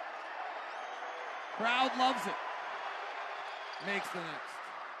 Crowd loves it. Makes the next.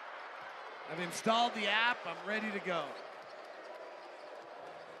 I've installed the app. I'm ready to go.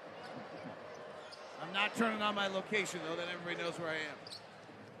 I'm not turning on my location, though, then everybody knows where I am.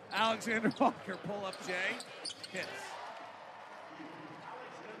 Alexander Walker, pull up Jay, hits.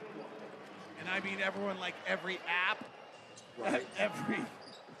 And I mean everyone like every app, right.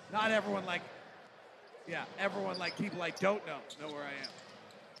 Not everyone like, everyone like people I don't know where I am.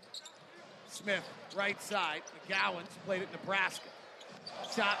 Smith, right side, McGowan's played at Nebraska.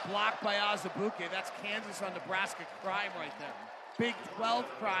 Shot blocked by Azubuike. That's Kansas on Nebraska crime right there. Big 12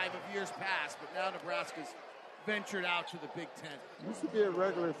 crime of years past, but now Nebraska's ventured out to the Big Ten. Used to be a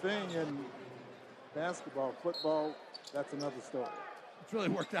regular thing in basketball. Football, that's another story. It's really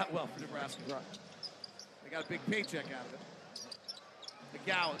worked out well for Nebraska. Right. They got a big paycheck out of it.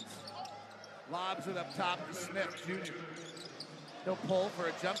 McGowan's lobs it up top to Smith Jr. He'll pull for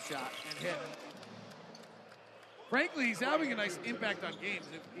a jump shot and hit. Frankly, he's having a nice impact on games.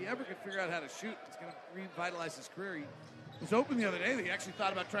 If he ever could figure out how to shoot, it's going to revitalize his career. He was open the other day that he actually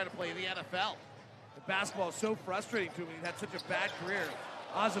thought about trying to play in the NFL. The basketball is so frustrating to him. He had such a bad career.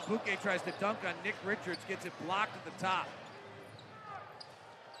 Azubuike tries to dunk on Nick Richards, gets it blocked at the top.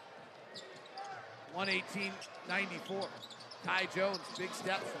 118-94. Ty Jones, big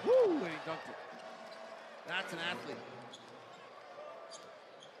steps. Woo! And he dunked it. That's an athlete.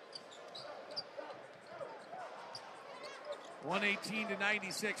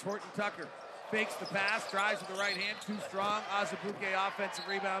 (118-96). Horton Tucker fakes the pass, drives with the right hand, too strong. Azubuike offensive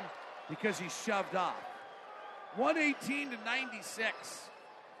rebound because he's shoved off. 118-96.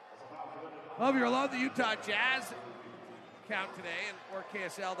 Well, if you're along the Utah Jazz account today or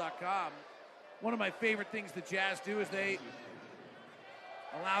KSL.com, one of my favorite things the Jazz do is they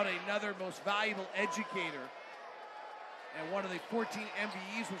allowed another most valuable educator, and one of the 14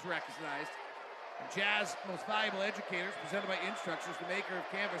 MVEs was recognized. The Jazz Most Valuable Educators, presented by Instructures, the maker of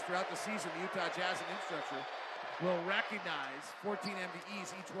Canvas. Throughout the season, the Utah Jazz and Instructure will recognize 14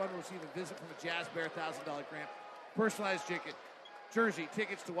 MVEs. Each one will receive a visit from a Jazz Bear $1,000 grant, personalized jersey,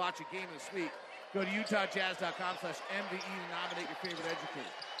 tickets to watch a game this week. Go to utahjazz.com/MVE to nominate your favorite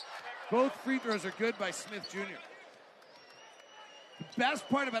educator. Both free throws are good by Smith Jr. The best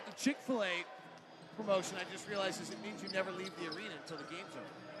part about the Chick-fil-A promotion, I just realized, is it means you never leave the arena until the game's over.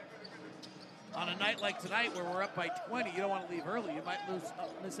 On a night like tonight where we're up by 20, you don't want to leave early. You might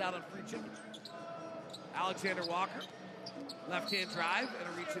miss out on free chicken. Alexander Walker, left-hand drive, and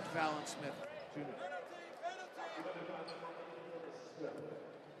a reach-in foul on Smith Jr.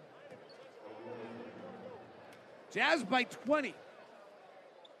 Jazz by 20.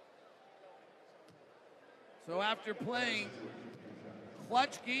 So after playing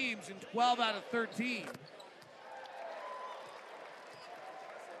clutch games in 12 out of 13,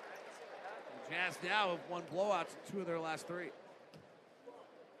 Jazz now have won blowouts in 2 of their last 3.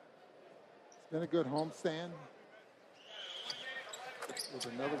 It's been a good homestand. There's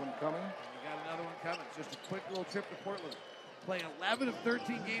another one coming. We got another one coming. Just a quick little trip to Portland. Playing 11 of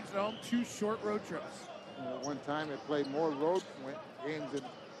 13 games at home, 2 short road trips. At one time, they played more road games than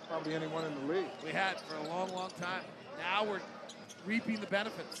probably anyone in the league. We had for a long, long time. Now we're reaping the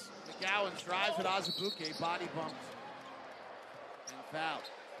benefits. McGowan drives at Azubuike, body bumps, and foul.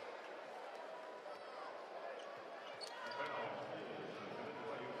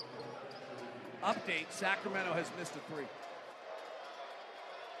 Update, Sacramento has missed a 3.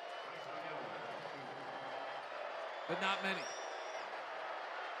 But not many.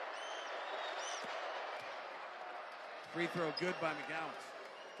 Free throw good by McGowan.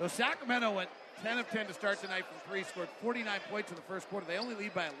 So Sacramento went 10 of 10 to start tonight from three, scored 49 points in the first quarter. They only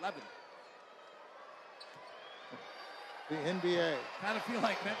lead by 11. The NBA. Kind of feel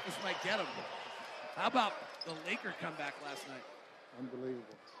like Memphis might get them. How about the Laker comeback last night?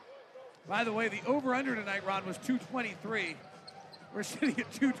 Unbelievable. By the way, the over-under tonight, Ron, was 223. We're sitting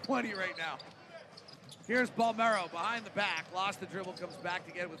at 220 right now. Here's Balmero behind the back. Lost the dribble, comes back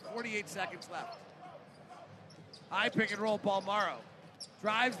to get it with 48 seconds left. High pick and roll, Balmero.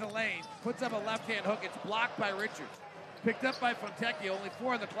 Drives the lane, puts up a left-hand hook. It's blocked by Richards. Picked up by Fontecchio. Only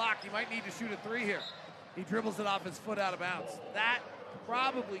 4 on the clock. He might need to shoot a 3 here. He dribbles it off his foot out of bounds. That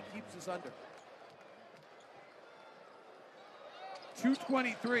probably keeps us under.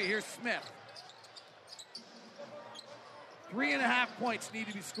 2:23. Here's Smith. 3.5 points need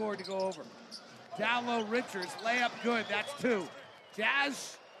to be scored to go over. Down low, Richards. Layup good. That's 2.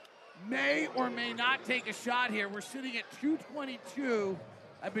 Jazz may or may not take a shot here. We're sitting at 222.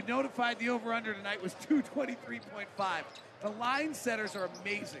 I've been notified the over-under tonight was 223.5. The line setters are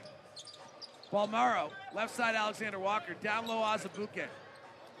amazing. Balmero, left side Alexander Walker, down low Azubuike.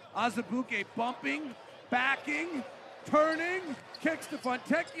 Azubuike bumping, backing, turning, kicks to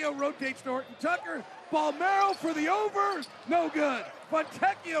Fontecchio, rotates to Horton Tucker. Balmero for the over, no good.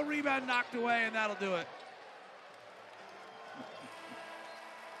 Fontecchio rebound knocked away, and that'll do it.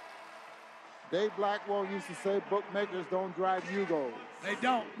 Dave Blackwell used to say bookmakers don't drive Yugos. They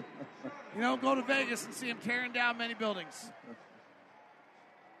don't. You don't go to Vegas and see them tearing down many buildings.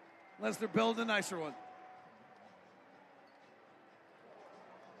 Unless they're building a nicer one.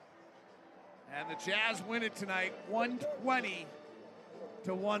 And the Jazz win it tonight,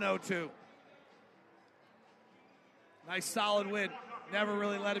 120-102. Nice solid win. Never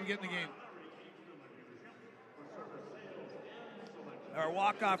really let him get in the game. Our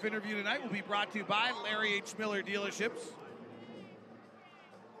walk-off interview tonight will be brought to you by Larry H. Miller Dealerships.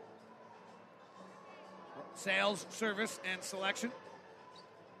 Sales, service, and selection.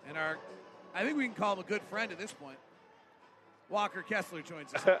 And I think we can call him a good friend at this point. Walker Kessler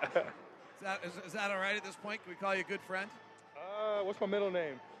joins us. Is that all right at this point? Can we call you a good friend? What's my middle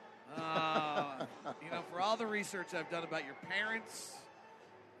name? For all the research I've done about your parents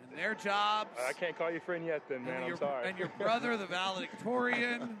and their jobs. I can't call you friend yet then, man. I'm sorry. And your brother, the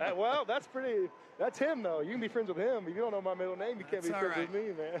valedictorian. Well, that's him, though. You can be friends with him. If you don't know my middle name, you can't be friends with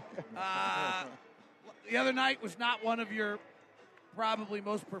me, man. The other night was not one of your probably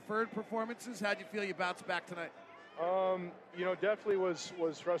most preferred performances. How'd you feel you bounced back tonight? Definitely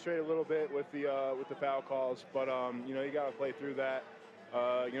was frustrated a little bit with the foul calls, but you got to play through that.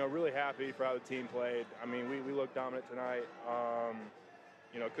 Really happy for how the team played. I mean, we looked dominant tonight.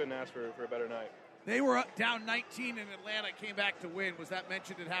 Couldn't ask for a better night. They were down 19 in Atlanta, came back to win. Was that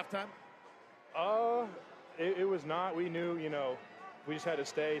mentioned at halftime? It was not. We knew, we just had to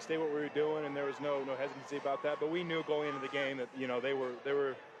stay what we were doing, and there was no hesitancy about that. But we knew going into the game that, they were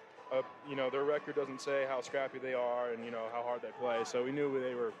their record doesn't say how scrappy they are and, how hard they play. So we knew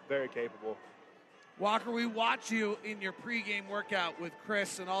they were very capable. Walker, we watch you in your pregame workout with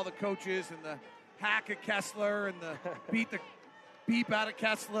Chris and all the coaches and the hack of Kessler and the beat the beep out of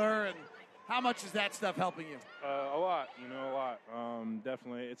Kessler. And how much is that stuff helping you? A lot, a lot.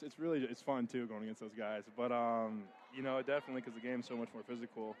 Definitely. It's fun, too, going against those guys. But, definitely because the game's so much more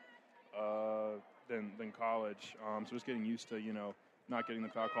physical than college. So just getting used to, not getting the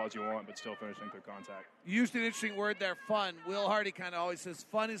foul calls you want, but still finishing through contact. You used an interesting word there, fun. Will Hardy kind of always says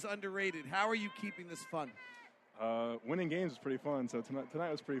fun is underrated. How are you keeping this fun? Winning games is pretty fun, so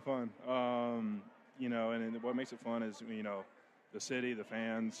tonight was pretty fun. And what makes it fun is, the city, the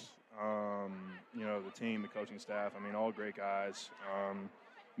fans, the team, the coaching staff. I mean, all great guys.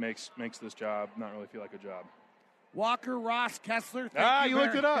 Makes this job not really feel like a job. Walker, Ross, Kessler. Thank you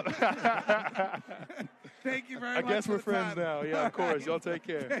looked it up. Thank you very much. I guess we're friends now. Yeah, of course. Y'all take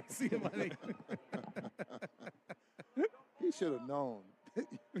care. Okay, see you, buddy. He should have known.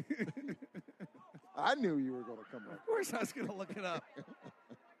 I knew you were going to come up. Of course I was going to look it up.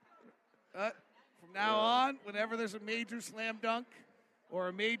 From now on, whenever there's a major slam dunk or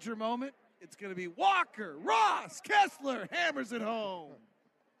a major moment, it's going to be Walker, Ross, Kessler, hammers it home.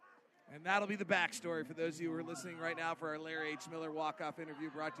 And that'll be the backstory for those of you who are listening right now for our Larry H. Miller walk-off interview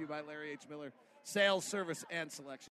brought to you by Larry H. Miller Sales, Service, and Selection.